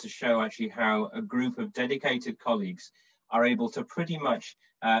story, just to show actually how a group of dedicated colleagues are able to pretty much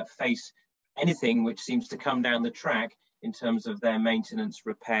face anything which seems to come down the track in terms of their maintenance,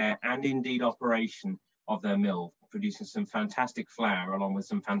 repair, and indeed operation of their mill, producing some fantastic flour along with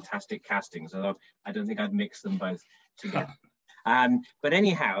some fantastic castings. Although I don't think I'd mix them both together. But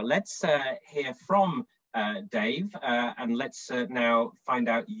anyhow, let's hear from Dave, and let's now find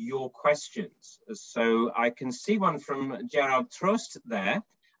out your questions. So I can see one from Gerard Trust there.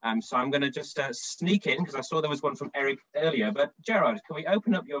 So I'm going to just sneak in, because I saw there was one from Eric earlier. But Gerard, can we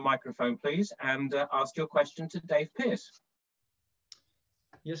open up your microphone, please, and ask your question to Dave Pearce?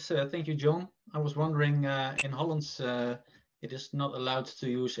 Yes, thank you, John. I was wondering, in Holland, it is not allowed to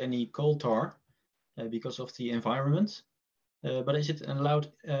use any coal tar because of the environment. But is it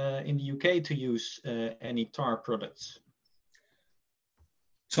allowed in the UK to use any tar products?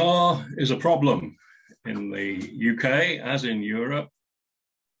 Tar is a problem in the UK, as in Europe.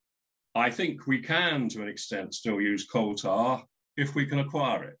 I think we can, to an extent, still use coal tar if we can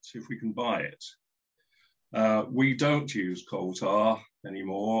acquire it, if we can buy it. We don't use coal tar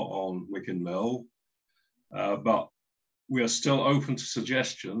anymore on Wicken Mill, but we are still open to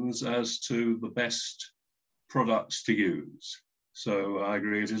suggestions as to the best products to use. So I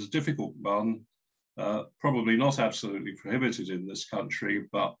agree it is a difficult one, probably not absolutely prohibited in this country,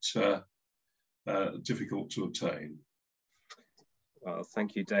 but difficult to obtain. Well,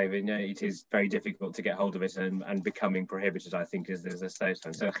 thank you, David. Yeah, it is very difficult to get hold of it, and becoming prohibited, I think, is a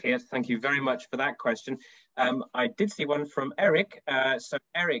statement. So here, thank you very much for that question. I did see one from Eric. So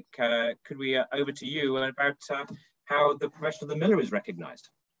Eric, could we over to you about how the profession of the miller is recognised?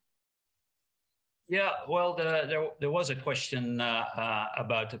 Yeah, well, there was a question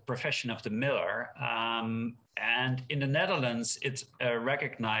about the profession of the miller. And in the Netherlands, it's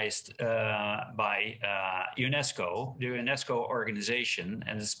recognized by UNESCO, the UNESCO organization,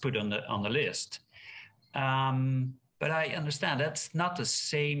 and it's put on the list. But I understand that's not the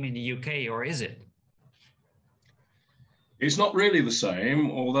same in the UK, or is it? It's not really the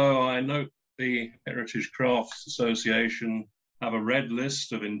same, although I note the Heritage Crafts Association have a red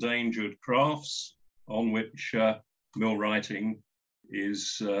list of endangered crafts on which mill writing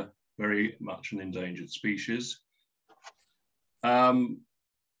is very much an endangered species.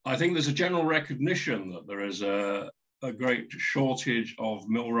 I think there's a general recognition that there is a great shortage of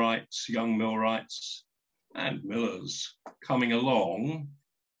millwrights, young millwrights and millers coming along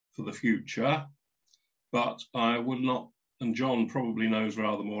for the future, but I would not, and John probably knows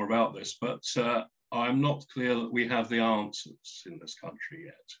rather more about this, but I'm not clear that we have the answers in this country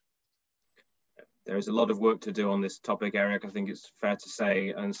yet. There is a lot of work to do on this topic, Eric, I think it's fair to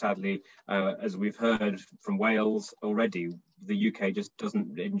say, and sadly, as we've heard from Wales already, the UK just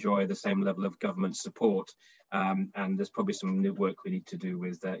doesn't enjoy the same level of government support, and there's probably some new work we need to do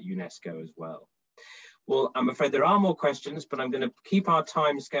with UNESCO as well. Well, I'm afraid there are more questions, but I'm going to keep our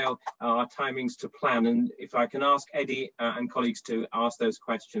timescale, our timings to plan, and if I can ask Eddie and colleagues to ask those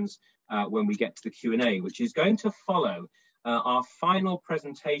questions when we get to the Q&A, which is going to follow our final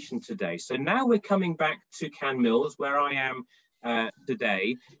presentation today. So now we're coming back to Can Mills, where I am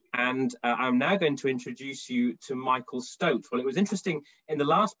today, and I'm now going to introduce you to Michael Stote. Well, it was interesting in the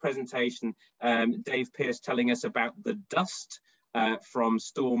last presentation, Dave Pearce telling us about the dust from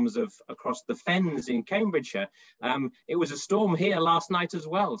storms across the fens in Cambridgeshire. It was a storm here last night as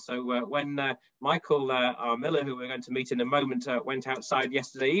well. So when Michael, our miller, who we're going to meet in a moment, went outside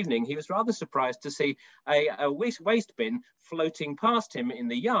yesterday evening, he was rather surprised to see a waste bin floating past him in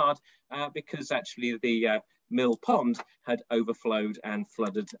the yard because actually the mill pond had overflowed and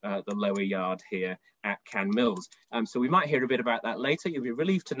flooded the lower yard here at Can Mills. So we might hear a bit about that later. You'll be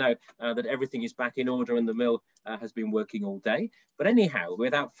relieved to know that everything is back in order and the mill has been working all day. But anyhow,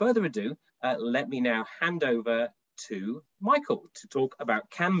 without further ado, let me now hand over to Michael to talk about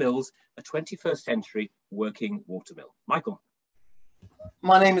Can Mills, a 21st century working watermill. Michael.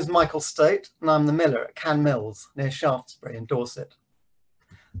 My name is Michael Stote and I'm the miller at Can Mills near Shaftesbury in Dorset.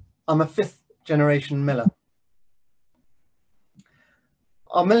 I'm a 5th generation miller.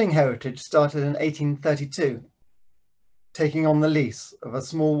 Our milling heritage started in 1832, taking on the lease of a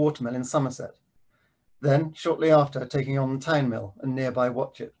small watermill in Somerset, then shortly after taking on the town mill and nearby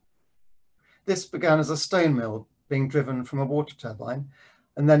Watchet. This began as a stone mill being driven from a water turbine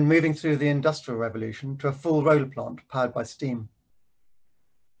and then moving through the Industrial Revolution to a full roller plant powered by steam.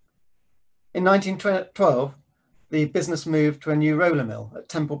 In 1912, the business moved to a new roller mill at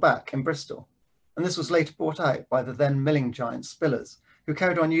Temple Back in Bristol, and this was later bought out by the then milling giant Spillers, who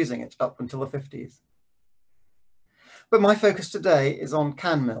carried on using it up until the 50s. But my focus today is on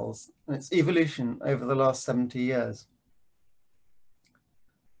can mills and its evolution over the last 70 years.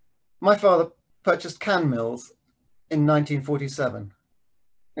 My father purchased can mills in 1947.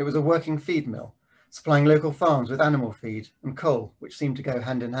 It was a working feed mill, supplying local farms with animal feed and coal, which seemed to go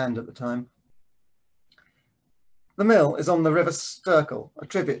hand in hand at the time. The mill is on the River Sturkle, a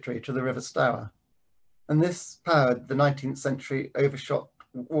tributary to the River Stour, and this powered the 19th century overshot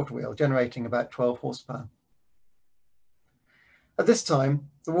water wheel, generating about 12 horsepower. At this time,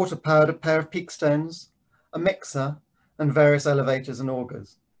 the water powered a pair of peakstones, a mixer, and various elevators and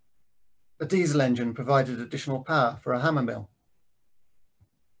augers. A diesel engine provided additional power for a hammer mill.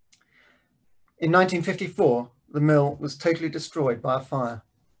 In 1954, the mill was totally destroyed by a fire.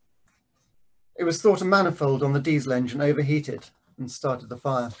 It was thought a manifold on the diesel engine overheated and started the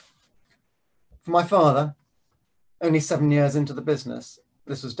fire. For my father, only 7 years into the business,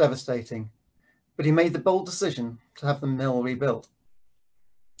 this was devastating, but he made the bold decision to have the mill rebuilt.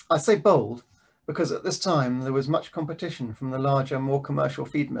 I say bold because at this time there was much competition from the larger, more commercial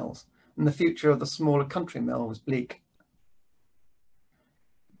feed mills, and the future of the smaller country mill was bleak.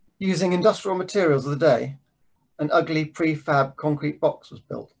 Using industrial materials of the day, an ugly prefab concrete box was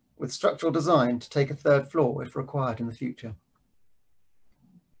built, with structural design to take a third floor if required in the future.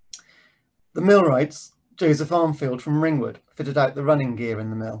 The Millwrights, Joseph Armfield from Ringwood, fitted out the running gear in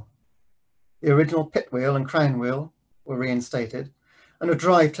the mill. The original pit wheel and crown wheel were reinstated, and a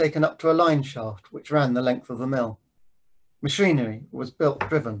drive taken up to a line shaft which ran the length of the mill. Machinery was built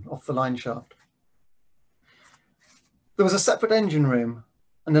driven off the line shaft. There was a separate engine room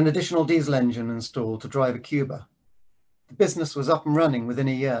and an additional diesel engine installed to drive a cuber. The business was up and running within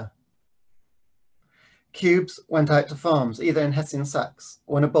a year. Cubes went out to farms either in Hessian sacks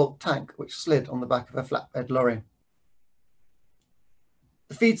or in a bulk tank which slid on the back of a flatbed lorry.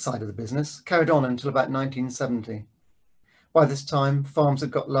 The feed side of the business carried on until about 1970. By this time, farms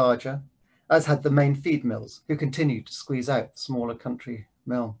had got larger, as had the main feed mills, who continued to squeeze out the smaller country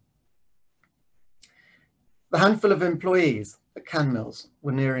mill. The handful of employees at can mills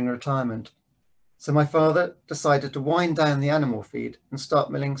were nearing retirement, so my father decided to wind down the animal feed and start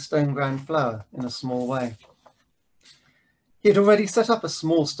milling stone ground flour in a small way. He had already set up a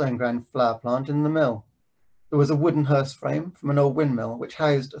small stone ground flour plant in the mill. There was a wooden hearse frame from an old windmill which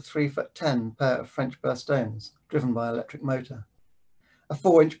housed a 3'10" pair of French burr stones driven by an electric motor. A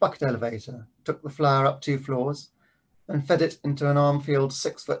 4-inch bucket elevator took the flour up 2 floors and fed it into an Armfield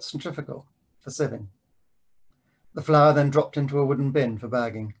 6-foot centrifugal for sieving. The flour then dropped into a wooden bin for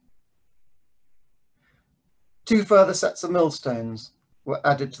bagging. 2 further sets of millstones were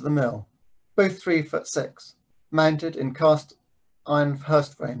added to the mill, both 3'6", mounted in cast iron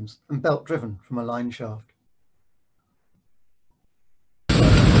hearse frames and belt driven from a line shaft.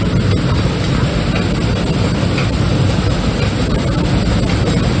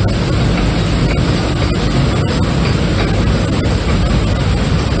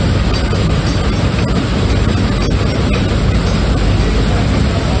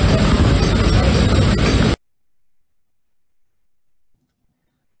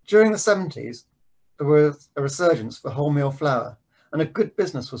 During the 70s, there was a resurgence for wholemeal flour, and a good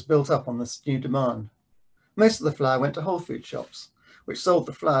business was built up on this new demand. Most of the flour went to whole food shops, which sold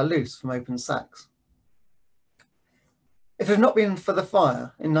the flour loose from open sacks. If it had not been for the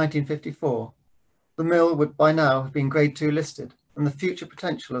fire in 1954, the mill would by now have been Grade 2 listed, and the future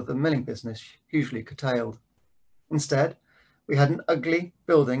potential of the milling business hugely curtailed. Instead, we had an ugly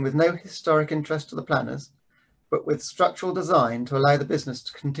building with no historic interest to the planners, but with structural design to allow the business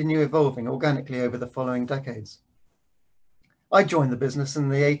to continue evolving organically over the following decades. I joined the business in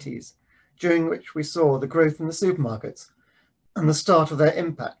the 80s, during which we saw the growth in the supermarkets and the start of their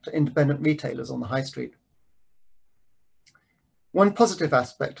impact to independent retailers on the high street. One positive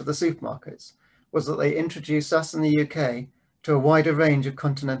aspect of the supermarkets was that they introduced us in the UK to a wider range of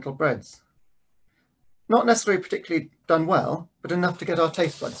continental breads. Not necessarily particularly done well, but enough to get our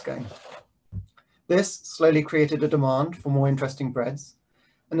taste buds going. This slowly created a demand for more interesting breads,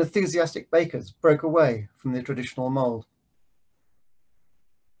 and enthusiastic bakers broke away from the traditional mould.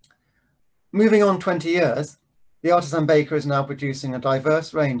 Moving on 20 years, the artisan baker is now producing a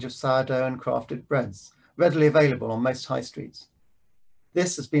diverse range of sourdough and crafted breads, readily available on most high streets.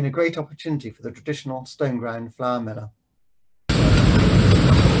 This has been a great opportunity for the traditional stone ground flour miller.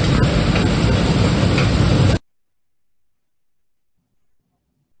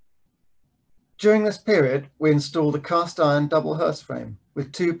 During this period, we installed a cast iron double hearse frame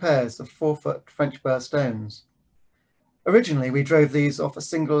with 2 pairs of 4-foot French burr stones. Originally, we drove these off a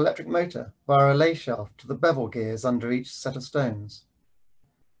single electric motor via a lay shaft to the bevel gears under each set of stones.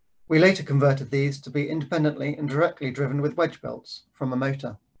 We later converted these to be independently and directly driven with wedge belts from a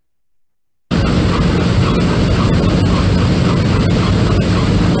motor.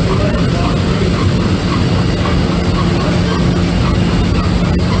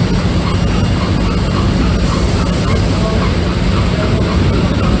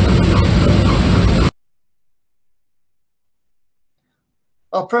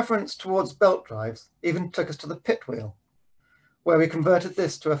 Our preference towards belt drives even took us to the pit wheel, where we converted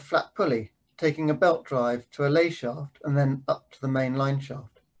this to a flat pulley, taking a belt drive to a lay shaft and then up to the main line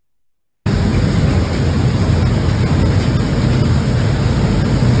shaft.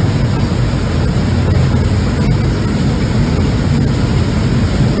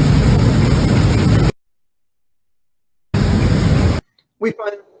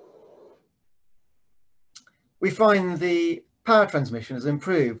 We find the power transmission has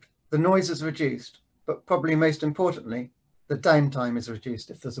improved, the noise is reduced, but probably most importantly, the downtime is reduced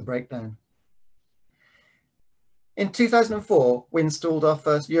if there's a breakdown. In 2004, we installed our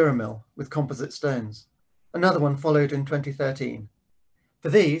first Euromill with composite stones. Another one followed in 2013. For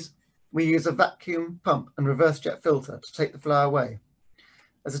these, we use a vacuum pump and reverse jet filter to take the flour away,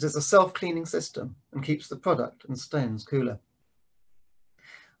 as it is a self-cleaning system and keeps the product and stones cooler.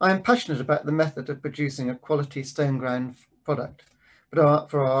 I am passionate about the method of producing a quality stone ground product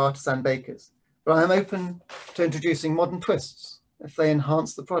for our artisan bakers, but I am open to introducing modern twists if they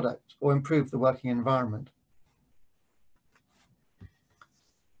enhance the product or improve the working environment.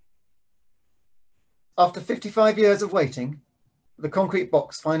 After 55 years of waiting, the concrete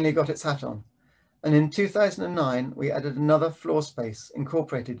box finally got its hat on, and in 2009 we added another floor space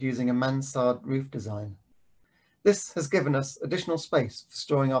incorporated using a mansard roof design. This has given us additional space for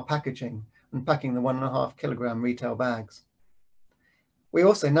storing our packaging and packing the 1.5 kilogram retail bags. We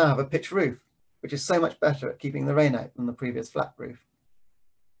also now have a pitch roof, which is so much better at keeping the rain out than the previous flat roof.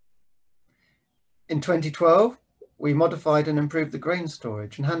 In 2012, we modified and improved the grain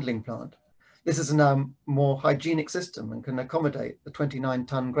storage and handling plant. This is a now more hygienic system and can accommodate the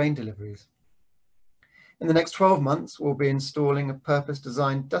 29-ton grain deliveries. In the next 12 months, we'll be installing a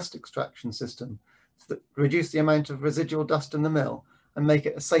purpose-designed dust extraction system to reduce the amount of residual dust in the mill and make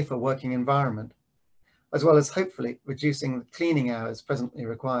it a safer working environment, as well as hopefully reducing the cleaning hours presently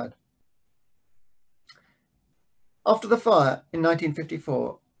required. After the fire in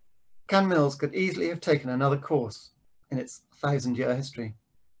 1954, Can Mills could easily have taken another course in its 1,000-year history.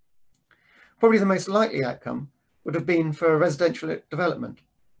 Probably the most likely outcome would have been for a residential development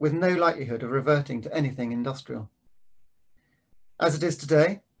with no likelihood of reverting to anything industrial. As it is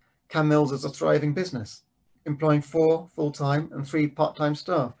today, Can Mills is a thriving business, employing 4 full-time and 3 part-time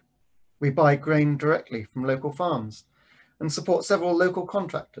staff. We buy grain directly from local farms and support several local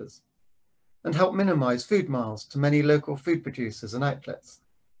contractors and help minimise food miles to many local food producers and outlets.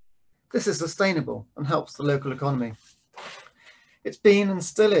 This is sustainable and helps the local economy. It's been and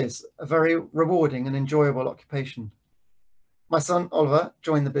still is a very rewarding and enjoyable occupation. My son Oliver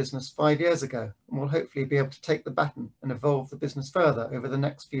joined the business 5 years ago and will hopefully be able to take the baton and evolve the business further over the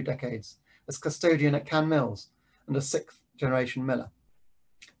next few decades as custodian at Can Mills and a 6th generation miller.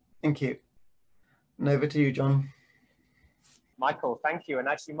 Thank you. And over to you, John. Michael, thank you. And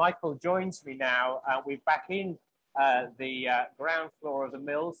actually, Michael joins me now. We're back in the ground floor of the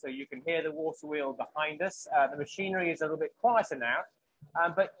mill, so you can hear the water wheel behind us. The machinery is a little bit quieter now.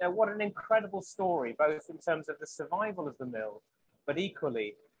 But what an incredible story, both in terms of the survival of the mill, but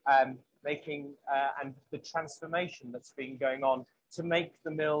equally making and the transformation that's been going on to make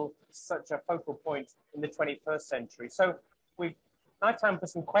the mill such a focal point in the 21st century. So we've now time for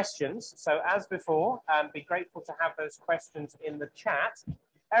some questions. So as before, be grateful to have those questions in the chat.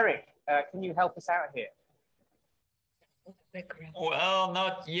 Eric, can you help us out here? Well,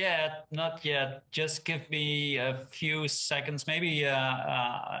 not yet, not yet. Just give me a few seconds. Maybe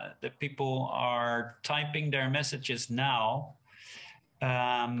the people are typing their messages now.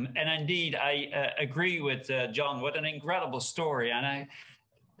 And indeed, I agree with John. What an incredible story. And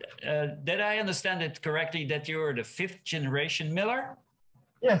did I understand it correctly that you're the 5th generation miller?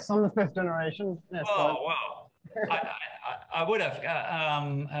 Yes, I'm the 5th generation. Yes, oh, wow. I would have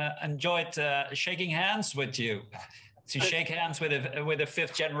enjoyed shaking hands with you. To shake hands with a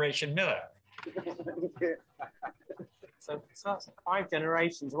 5th generation miller. So that's 5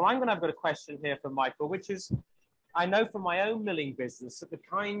 generations. Well, I've got a question here for Michael, which is, I know from my own milling business that the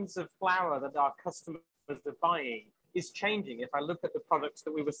kinds of flour that our customers are buying is changing. If I look at the products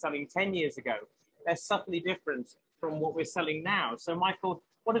that we were selling 10 years ago, they're subtly different from what we're selling now. So Michael,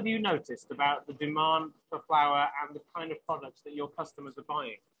 what have you noticed about the demand for flour and the kind of products that your customers are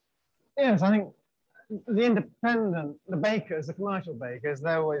buying? Yes, I think the bakers, the commercial bakers,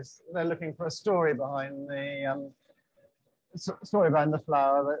 they're looking for a story behind the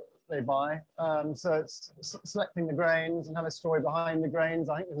flour that they buy. So it's selecting the grains and have a story behind the grains.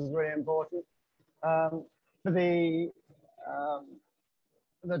 I think this is really important. For the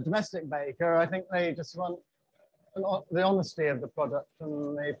domestic baker, I think they just want the honesty of the product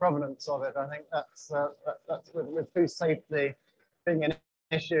and the provenance of it. I think that's with food safety being an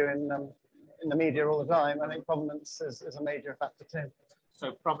issue in the media all the time. I think provenance is a major factor too.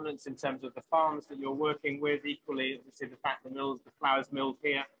 So provenance in terms of the farms that you're working with, equally, obviously the fact the flour's milled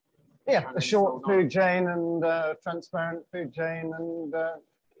here. Yeah, a short food chain and transparent food chain and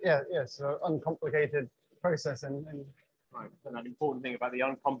so uncomplicated processing. Right, and that important thing about the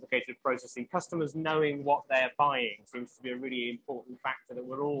uncomplicated processing, customers knowing what they're buying seems to be a really important factor that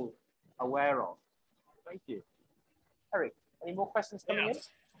we're all aware of. Thank you. Eric, any more questions coming in?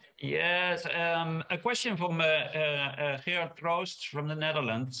 Yes, a question from Gerard Troost from the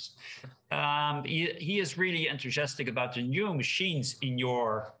Netherlands. He is really enthusiastic about the new machines in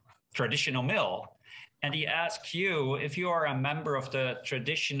your traditional mill. And he asks you if you are a member of the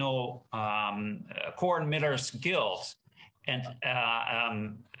traditional corn millers guild, and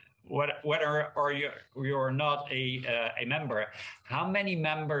whether you're not a member. How many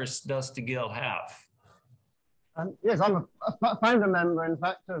members does the guild have? Yes, I'm a founder member, in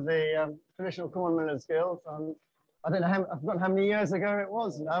fact, of the Traditional Corn Millers Guild. I don't know, I've forgotten how many years ago it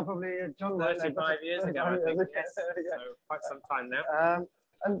was now, probably John. 35 years ago, I think, yes. So quite some time now.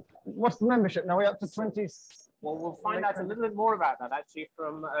 And what's the membership now? We're up to 20. Well, we'll find out a little bit more about that actually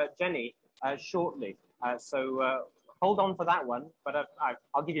from Jenny shortly. So hold on for that one, but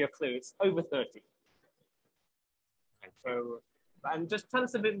I'll give you a clue. It's over 30. So, and just tell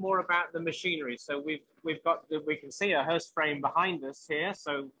us a bit more about the machinery. So we can see a hearse frame behind us here.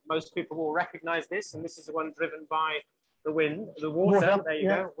 So most people will recognize this, and this is the one driven by the water. There you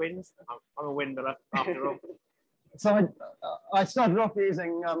go, wind. I'm a windmiller after all. So I started off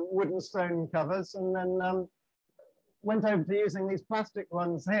using wood and stone covers, and then went over to using these plastic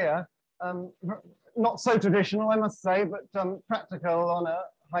ones here. Not so traditional, I must say, but practical on a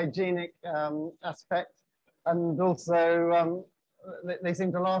hygienic aspect, and also they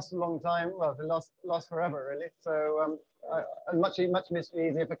seem to last a long time. Well, they last forever, really. So much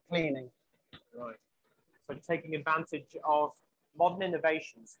easier for cleaning. Right. So taking advantage of modern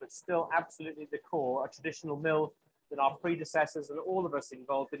innovations, but still absolutely the core, a traditional mill that our predecessors and all of us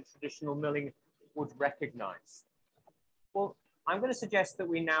involved in traditional milling would recognize. Well, I'm going to suggest that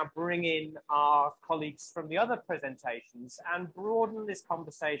we now bring in our colleagues from the other presentations and broaden this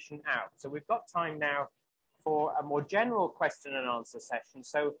conversation out. So we've got time now for a more general question and answer session.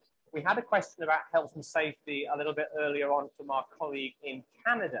 So we had a question about health and safety a little bit earlier on from our colleague in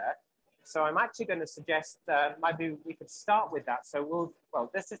Canada. So I'm actually going to suggest maybe we could start with that. So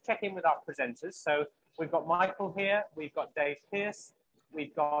let's just check in with our presenters. So we've got Michael here, we've got Dave Pearce,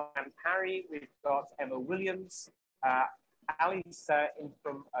 we've got Anne Parry, we've got Emma Williams, Ali's in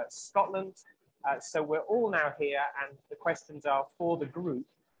from Scotland. So we're all now here, and the questions are for the group.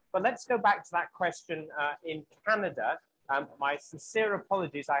 But let's go back to that question in Canada. My sincere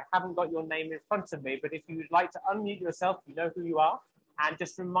apologies, I haven't got your name in front of me, but if you would like to unmute yourself, you know who you are. And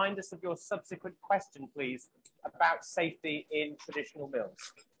just remind us of your subsequent question, please, about safety in traditional mills.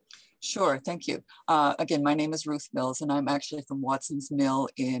 Sure, thank you. Again, my name is Ruth Mills, and I'm actually from Watson's Mill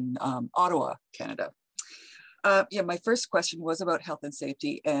in Ottawa, Canada. My first question was about health and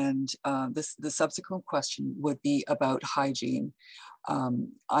safety, and the subsequent question would be about hygiene.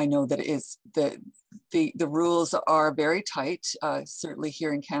 I know that the rules are very tight, certainly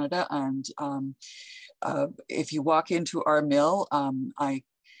here in Canada, and if you walk into our mill,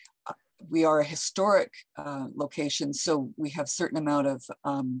 we are a historic location, so we have a certain amount of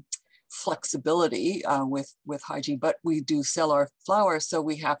flexibility with hygiene, but we do sell our flour, so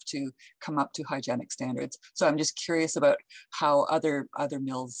we have to come up to hygienic standards. So I'm just curious about how other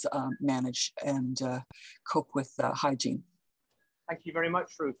mills manage and cope with hygiene. Thank you very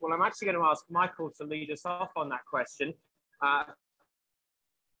much, Ruth. Well, I'm actually going to ask Michael to lead us off on that question.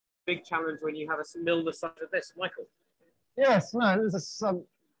 Big challenge when you have a mill the size of this, Michael. Yes, no, it's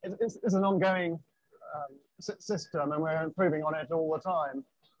an ongoing system, and we're improving on it all the time.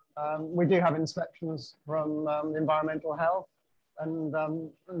 We do have inspections from environmental health, and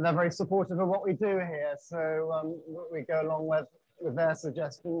they're very supportive of what we do here. So we go along with their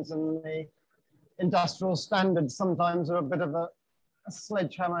suggestions, and the industrial standards sometimes are a bit of a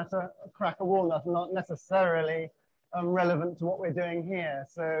sledgehammer to crack a walnut, not necessarily relevant to what we're doing here.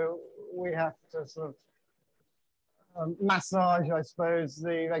 So we have to sort of massage, I suppose,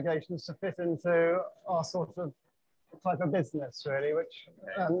 the regulations to fit into our sort of type of business, really, which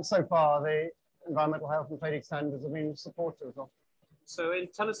so far the environmental health and trading standards have been supportive of. So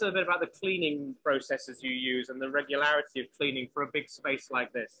tell us a little bit about the cleaning processes you use and the regularity of cleaning for a big space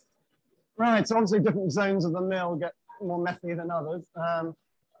like this. Right, so obviously different zones of the mill get more messy than others.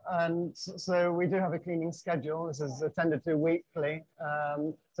 And so we do have a cleaning schedule. This is attended to weekly.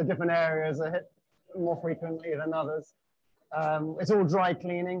 So different areas are hit more frequently than others. It's all dry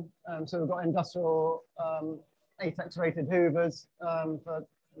cleaning. So we've got industrial ATEX rated hoovers for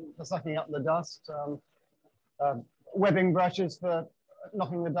sucking up the dust. Webbing brushes for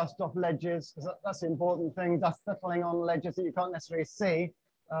knocking the dust off ledges, because that's the important thing, dust settling on ledges that you can't necessarily see.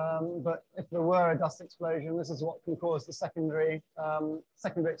 But if there were a dust explosion, this is what can cause the secondary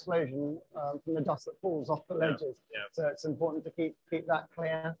explosion from the dust that falls off the ledges. Yeah. So it's important to keep that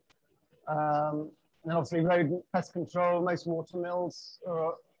clear. And then obviously rodent pest control. Most watermills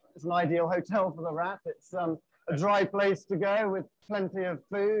is an ideal hotel for the rat. It's a dry place to go with plenty of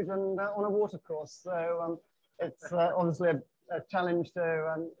food and on a watercourse. So it's obviously a challenge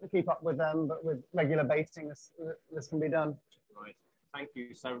to keep up with them, but with regular baiting, this can be done. Right. Thank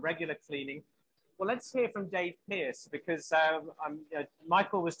you. So regular cleaning. Well, let's hear from Dave Pearce, because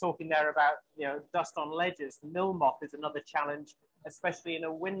Michael was talking there about dust on ledges. Mill moth is another challenge, especially in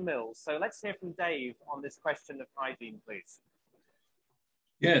a windmill. So let's hear from Dave on this question of hygiene, please.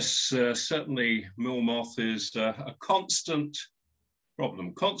 Yes, certainly mill moth is a constant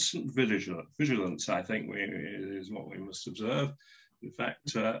problem. Constant vigilance, I think, is what we must observe. In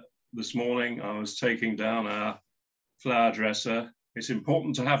fact, this morning I was taking down our flour dresser. It's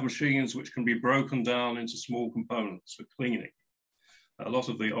important to have machines which can be broken down into small components for cleaning. A lot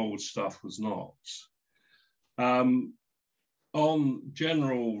of the old stuff was not. On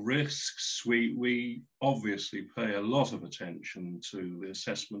general risks, we obviously pay a lot of attention to the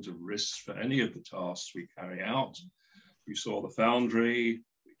assessment of risks for any of the tasks we carry out. You saw the foundry,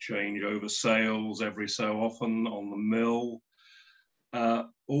 we change over sails every so often on the mill.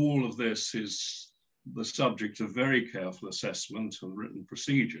 All of this is the subject of very careful assessment and written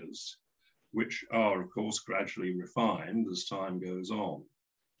procedures, which are, of course, gradually refined as time goes on.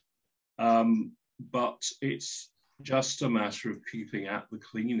 But it's just a matter of keeping at the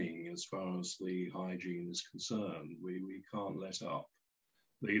cleaning as far as the hygiene is concerned. We can't let up.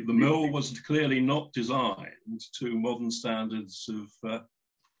 The mill was clearly not designed to modern standards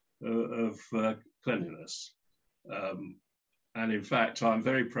of cleanliness. And in fact, I'm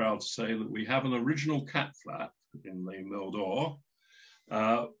very proud to say that we have an original cat flap in the mill door,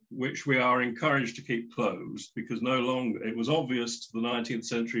 which we are encouraged to keep closed, because no longer, it was obvious to the 19th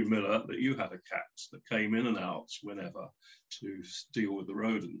century miller that you had a cat that came in and out whenever to deal with the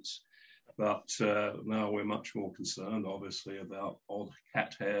rodents. But now we're much more concerned, obviously, about odd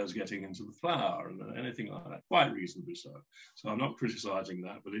cat hairs getting into the flour and anything like that, quite reasonably so. So I'm not criticizing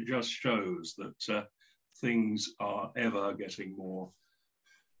that, but it just shows that things are ever getting more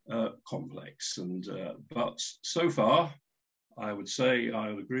complex. And but so far, I would say I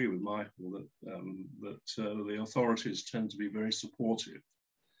would agree with Michael that the authorities tend to be very supportive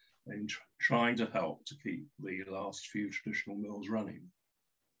in trying to help to keep the last few traditional mills running.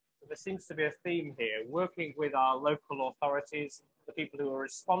 There seems to be a theme here, working with our local authorities, the people who are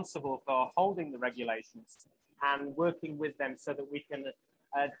responsible for holding the regulations, and working with them so that we can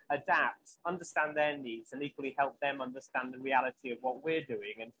adapt, understand their needs, and equally help them understand the reality of what we're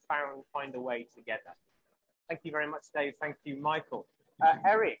doing and find a way together. Thank you very much, Dave. Thank you, Michael.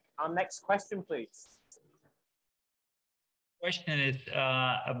 Eric, our next question, please. Question is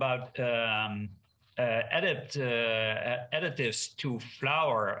about additives to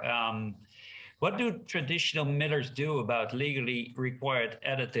flour. What do traditional millers do about legally required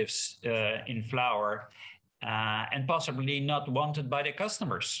additives in flour and possibly not wanted by the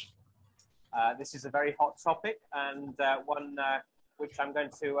customers? This is a very hot topic, and one which I'm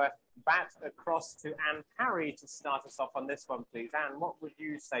going to bat across to Anne Parry to start us off on this one, please. Anne, what would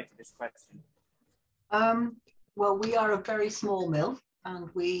you say to this question? Well, we are a very small mill, and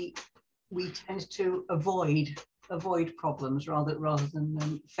we tend to avoid problems rather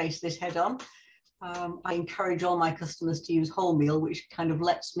than face this head on. I encourage all my customers to use wholemeal, which kind of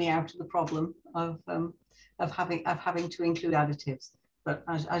lets me out of the problem of having to include additives. But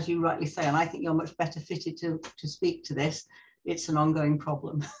as you rightly say, and I think you're much better fitted to speak to this, it's an ongoing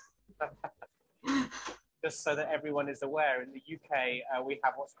problem. just so that everyone is aware, in the UK, we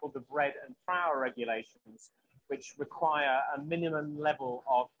have what's called the bread and flour regulations, which require a minimum level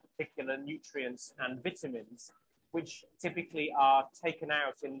of particular nutrients and vitamins, which typically are taken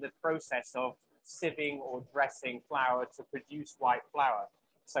out in the process of sieving or dressing flour to produce white flour.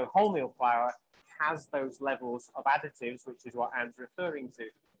 So wholemeal flour has those levels of additives, which is what Anne's referring to.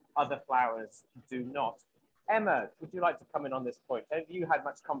 Other flours do not. Emma, would you like to come in on this point? Have you had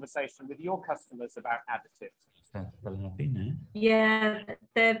much conversation with your customers about additives? Yeah,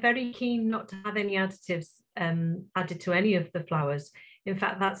 they're very keen not to have any additives added to any of the flours. In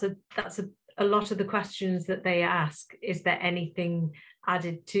fact, that's a lot of the questions that they ask. Is there anything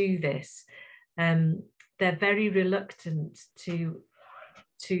added to this? They're very reluctant to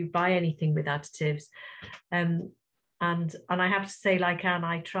buy anything with additives. And I have to say, like Anne,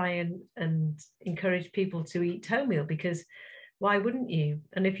 I try and encourage people to eat wholemeal, because why wouldn't you?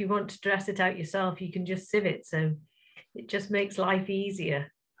 And if you want to dress it out yourself, you can just sieve it. So it just makes life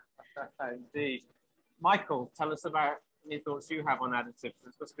easier. Indeed. Michael, tell us about any thoughts you have on additives.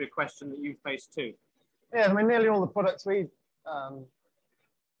 This must be a question that you face too. Yeah, I mean, nearly all the products we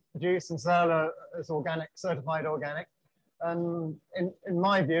produce and sell are organic, certified organic. And in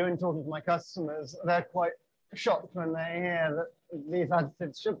my view, in talking to my customers, they're quite shocked when they hear that these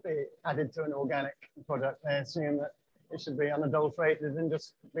additives should be added to an organic product. They assume that it should be unadulterated and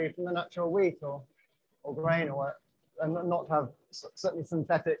just be from the natural wheat or grain, and not have certainly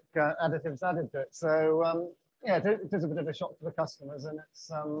synthetic additives added to it. So yeah, it is a bit of a shock to the customers, and it's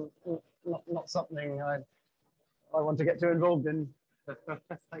not something I want to get too involved in.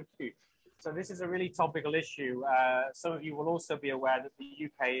 Thank you. So this is a really topical issue. Some of you will also be aware that the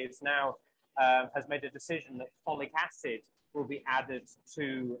UK is now has made a decision that folic acid will be added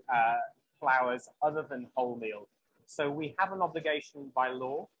to flours other than wholemeal. So we have an obligation by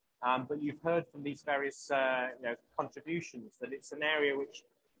law, but you've heard from these various contributions that it's an area which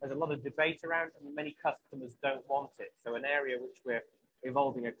there's a lot of debate around, and many customers don't want it. So an area which we're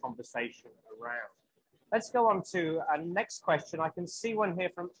evolving a conversation around. Let's go on to our next question. I can see one here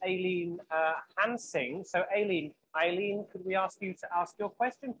from Aileen Hansing. So Aileen, could we ask you to ask your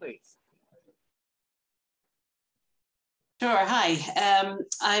question, please? Sure. Hi.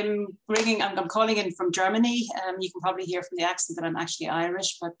 I'm calling in from Germany. You can probably hear from the accent that I'm actually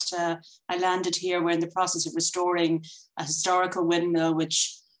Irish, but I landed here. We're in the process of restoring a historical windmill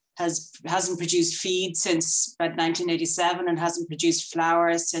which hasn't produced feed since about 1987 and hasn't produced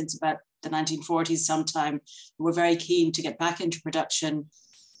flour since about the 1940s sometime. We're very keen to get back into production.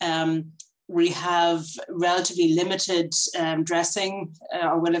 We have relatively limited dressing,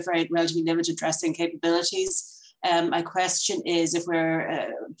 or will have relatively limited dressing capabilities. My question is, if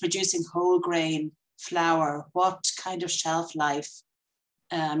we're producing whole grain flour, what kind of shelf life,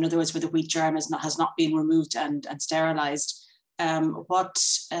 in other words, where the wheat germ has not been removed and sterilized, what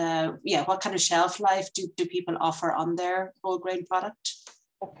kind of shelf life do people offer on their whole grain product?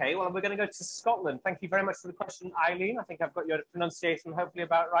 Okay, well, we're going to go to Scotland. Thank you very much for the question, Eileen. I think I've got your pronunciation hopefully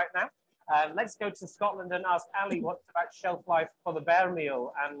about right now. Let's go to Scotland and ask Ali what's about shelf life for the Bere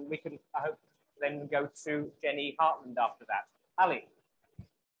Meal, and we can, I hope, then go to Jenny Hartland after that. Ali.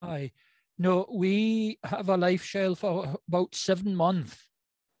 Hi. No, we have a life shelf of about 7 months,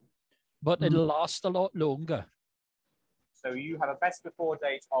 but it'll last a lot longer. So you have a best before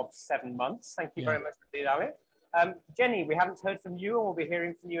date of 7 months. Thank you very much indeed, Ali. Jenny, we haven't heard from you, and we'll be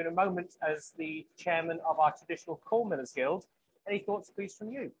hearing from you in a moment as the chairman of our Traditional Coal Millers Guild. Any thoughts, please,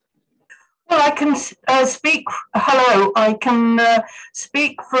 from you? Well, I can speak. Hello, I can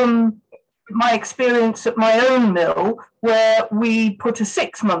speak from my experience at my own mill, where we put a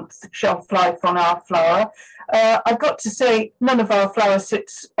 6-month shelf life on our flour. I've got to say, none of our flour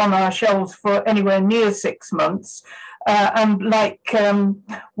sits on our shelves for anywhere near 6 months. And like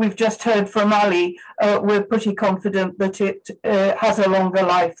we've just heard from Ali, we're pretty confident that it has a longer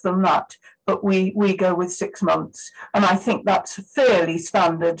life than that, but we go with 6 months. And I think that's fairly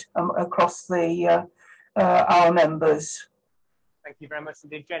standard across our members. Thank you very much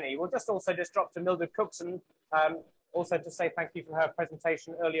indeed, Jenny. We'll also drop to Mildred Cookson, also to say thank you for her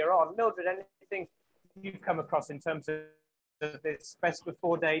presentation earlier on. Mildred, anything you've come across in terms of this best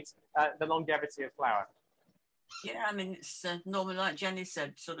before date, the longevity of flour? Yeah, I mean, it's normally, like Jenny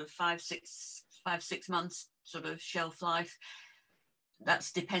said, sort of 5-6 months sort of shelf life.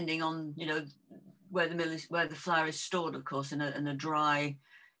 That's depending on, where the mill is, where the flour is stored, of course, in a dry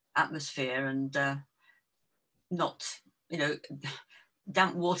atmosphere, and not,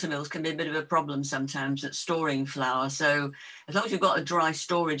 damp watermills can be a bit of a problem sometimes at storing flour. So as long as you've got a dry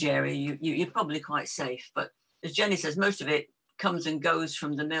storage area, you're probably quite safe. But as Jenny says, most of it comes and goes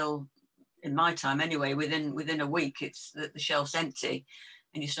from the mill in my time anyway, within a week, it's the shelf's empty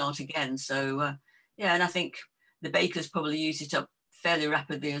and you start again. So yeah, and I think the bakers probably use it up fairly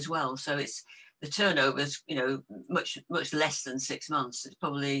rapidly as well. So it's the turnover's, you know, much less than 6 months. It's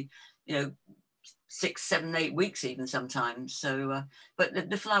probably, you know, 6, 7, 8 weeks even sometimes. So, but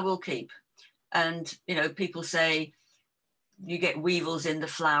the flour will keep. And, you know, people say you get weevils in the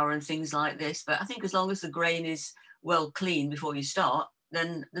flour and things like this, but I think as long as the grain is well cleaned before you start,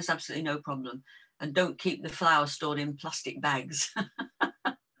 then there's absolutely no problem. And don't keep the flour stored in plastic bags.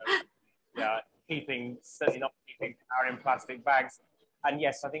 Yeah, certainly not keeping flour in plastic bags. And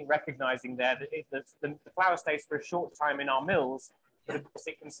yes, I think recognising there that the flour stays for a short time in our mills, but of course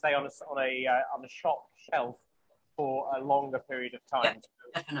it can stay on a shop shelf for a longer period of time.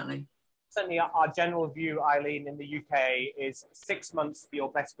 Yeah, definitely. Certainly our general view, Eileen, in the UK is 6 months for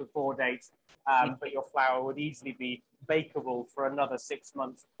your best before date, but your flour would easily be bakeable for another 6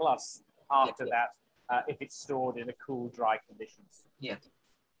 months plus after that if it's stored in a cool, dry conditions. Yeah.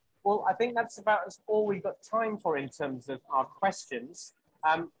 Well, I think that's about all we've got time for in terms of our questions.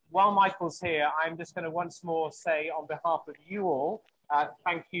 While Michael's here, I'm just going to once more say on behalf of you all,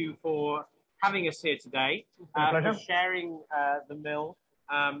 thank you for having us here today, for sharing the mill,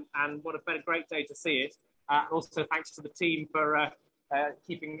 and what a great day to see it. Also, thanks to the team for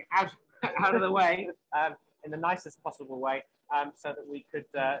keeping out of the way in the nicest possible way, so that we could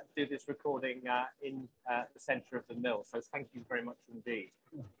do this recording in the centre of the mill. So thank you very much indeed.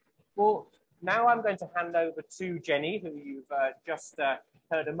 Well, now I'm going to hand over to Jenny, who you've just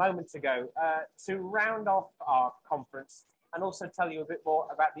heard a moment ago, to round off our conference and also tell you a bit more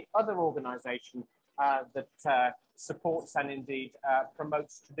about the other organisation that supports and indeed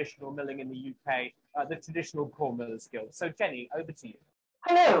promotes traditional milling in the UK, the Traditional Corn Millers Guild. So Jenny, over to you.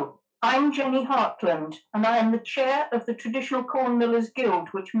 Hello, I'm Jenny Hartland, and I am the chair of the Traditional Corn Millers Guild,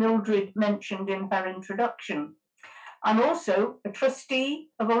 which Mildred mentioned in her introduction. I'm also a trustee,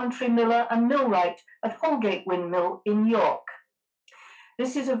 a voluntary miller and millwright at Wicken Windmill in York.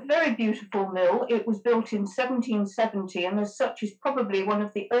 This is a very beautiful mill. It was built in 1770 and as such is probably one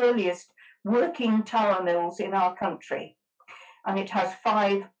of the earliest working tower mills in our country. And it has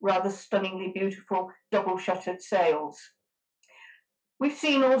 5 rather stunningly beautiful double-shuttered sails. We've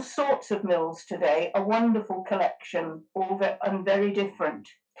seen all sorts of mills today, a wonderful collection, and very different.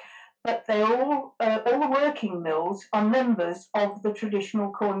 But they all the working mills are members of the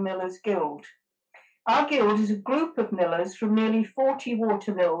Traditional Corn Millers Guild. Our guild is a group of millers from nearly 40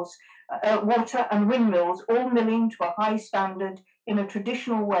 water and windmills, all milling to a high standard in a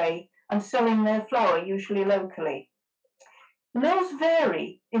traditional way and selling their flour, usually locally. The mills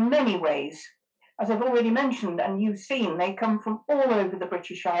vary in many ways. As I've already mentioned, and you've seen, they come from all over the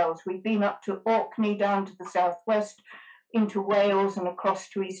British Isles. We've been up to Orkney, down to the southwest, into Wales and across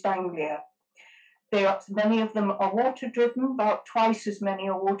to East Anglia. Many of them are water-driven, about twice as many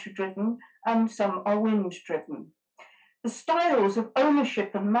are water-driven, and some are wind-driven. The styles of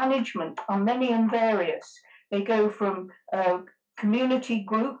ownership and management are many and various. They go from community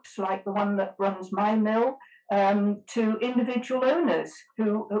groups, like the one that runs my mill, to individual owners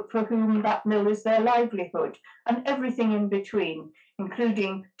for whom that mill is their livelihood, and everything in between,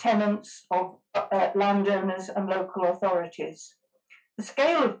 including tenants of landowners and local authorities. The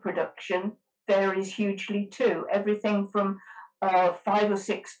scale of production varies hugely too, everything from 5 or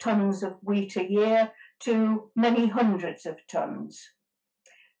 6 tons of wheat a year to many hundreds of tons.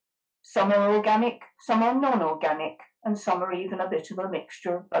 Some are organic, some are non-organic, and some are even a bit of a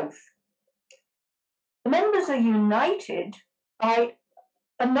mixture of both. The members are united by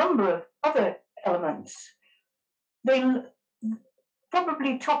a number of other elements.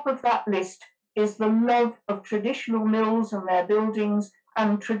 Probably top of that list is the love of traditional mills and their buildings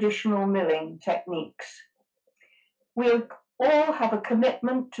and traditional milling techniques. We all have a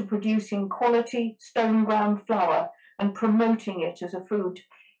commitment to producing quality stone ground flour and promoting it as a food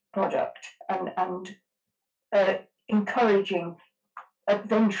product and encouraging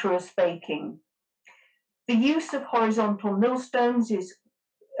adventurous baking. The use of horizontal millstones is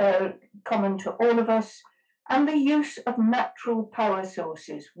common to all of us, and the use of natural power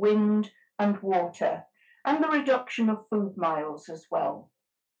sources, wind and water, and the reduction of food miles as well.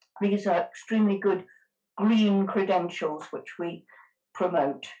 These are extremely good green credentials which we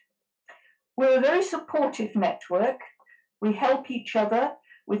promote. We're a very supportive network. We help each other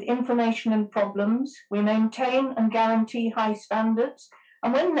with information and problems. We maintain and guarantee high standards,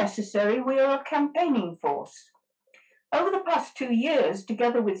 and when necessary, we are a campaigning force. Over the past 2 years,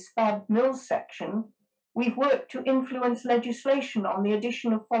 together with SPAB Mills Section, we've worked to influence legislation on the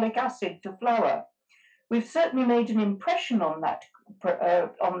addition of folic acid to flour. We've certainly made an impression on that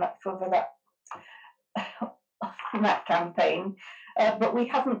on that on that campaign, but we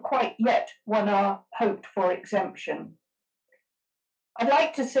haven't quite yet won our hoped for exemption. I'd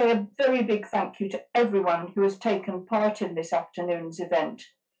like to say a very big thank you to everyone who has taken part in this afternoon's event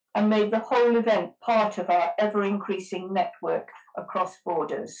and made the whole event part of our ever-increasing network across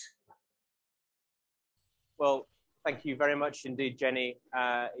borders. Well, thank you very much indeed, Jenny,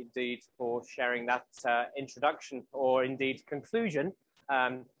 indeed for sharing that introduction or indeed conclusion,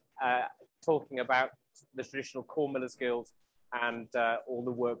 talking about the traditional Corn Millers Guild and all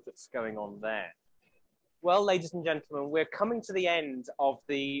the work that's going on there. Well, ladies and gentlemen, we're coming to the end of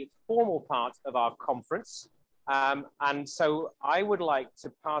the formal part of our conference. And so I would like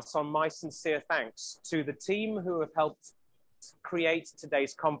to pass on my sincere thanks to the team who have helped create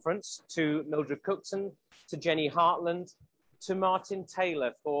today's conference, to Mildred Cookson, to Jenny Hartland, to Martin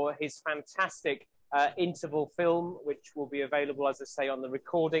Taylor for his fantastic interval film, which will be available, as I say, on the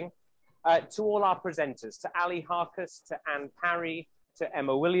recording, to all our presenters, to Ali Harkus, to Anne Parry, to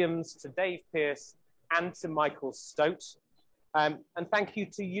Emma Williams, to Dave Pearce, and to Michael Stote. And thank you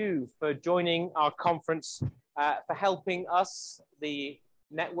to you for joining our conference, for helping us, the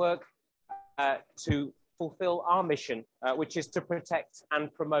network, to fulfill our mission, which is to protect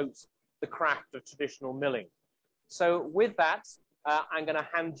and promote the craft of traditional milling. So with that, I'm going to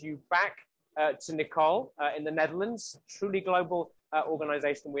hand you back to Nicole in the Netherlands, truly global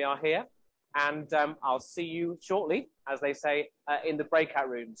organization we are here. And I'll see you shortly, as they say, in the breakout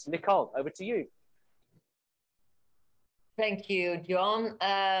rooms. Nicole, over to you. Thank you, John.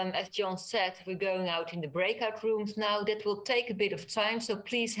 As John said, we're going out in the breakout rooms now. That will take a bit of time, so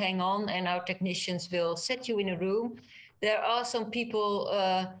please hang on and our technicians will set you in a room. There are some people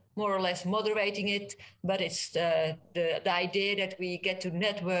more or less moderating it, but it's the idea that we get to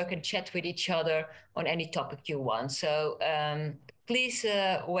network and chat with each other on any topic you want. So please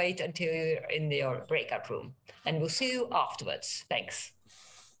wait until you're in your breakout room and we'll see you afterwards. Thanks.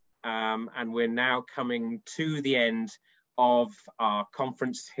 And we're now coming to the end of our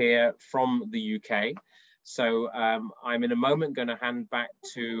conference here from the UK. So I'm in a moment going to hand back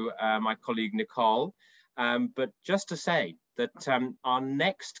to my colleague Nicole. But just to say that our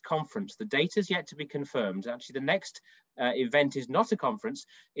next conference, the date is yet to be confirmed. Actually, the next event is not a conference,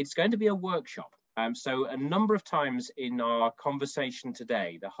 it's going to be a workshop. So a number of times in our conversation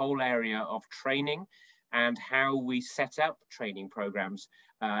today, the whole area of training and how we set up training programs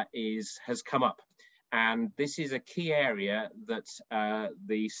has come up. And this is a key area that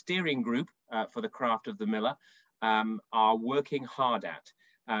the steering group for the craft of the miller are working hard at.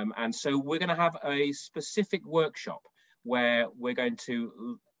 And so we're going to have a specific workshop where we're going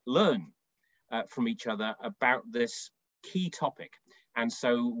to learn from each other about this key topic. And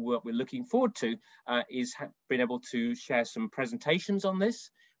so what we're looking forward to is being able to share some presentations on this,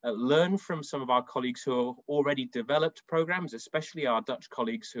 learn from some of our colleagues who have already developed programs, especially our Dutch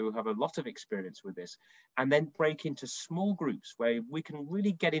colleagues who have a lot of experience with this, and then break into small groups where we can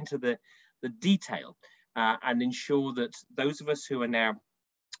really get into the detail and ensure that those of us who are now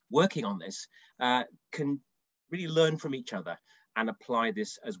working on this can really learn from each other and apply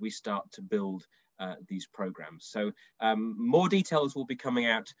this as we start to build these programs. So more details will be coming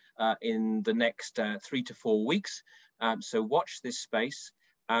out in the next 3 to 4 weeks. So watch this space.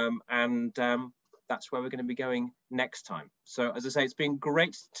 And that's where we're going to be going next time. So as I say, it's been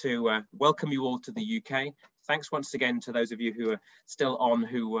great to welcome you all to the UK. Thanks once again to those of you who are still on,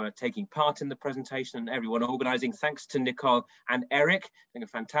 who are taking part in the presentation, and everyone organising. Thanks to Nicole and Eric, doing a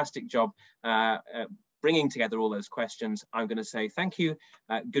fantastic job bringing together all those questions. I'm going to say thank you,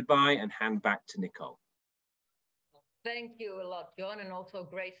 goodbye, and hand back to Nicole. Thank you a lot, John, and also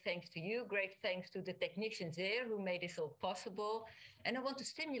great thanks to you. Great thanks to the technicians here who made this all possible. And I want to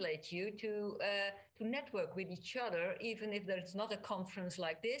stimulate you to network with each other, even if there's not a conference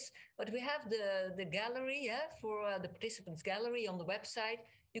like this. But we have the gallery, for the participants gallery on the website.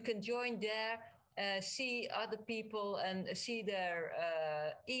 You can join there, see other people and see their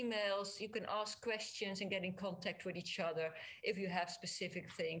emails. You can ask questions and get in contact with each other if you have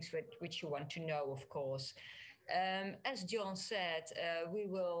specific things which you want to know, of course. As John said, we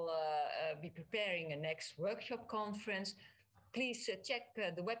will be preparing a next workshop conference. Please check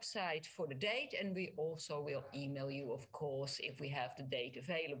the website for the date, and we also will email you, of course, if we have the date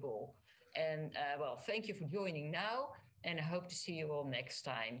available. And well, thank you for joining now, and I hope to see you all next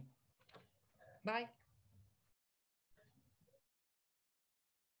time. Bye.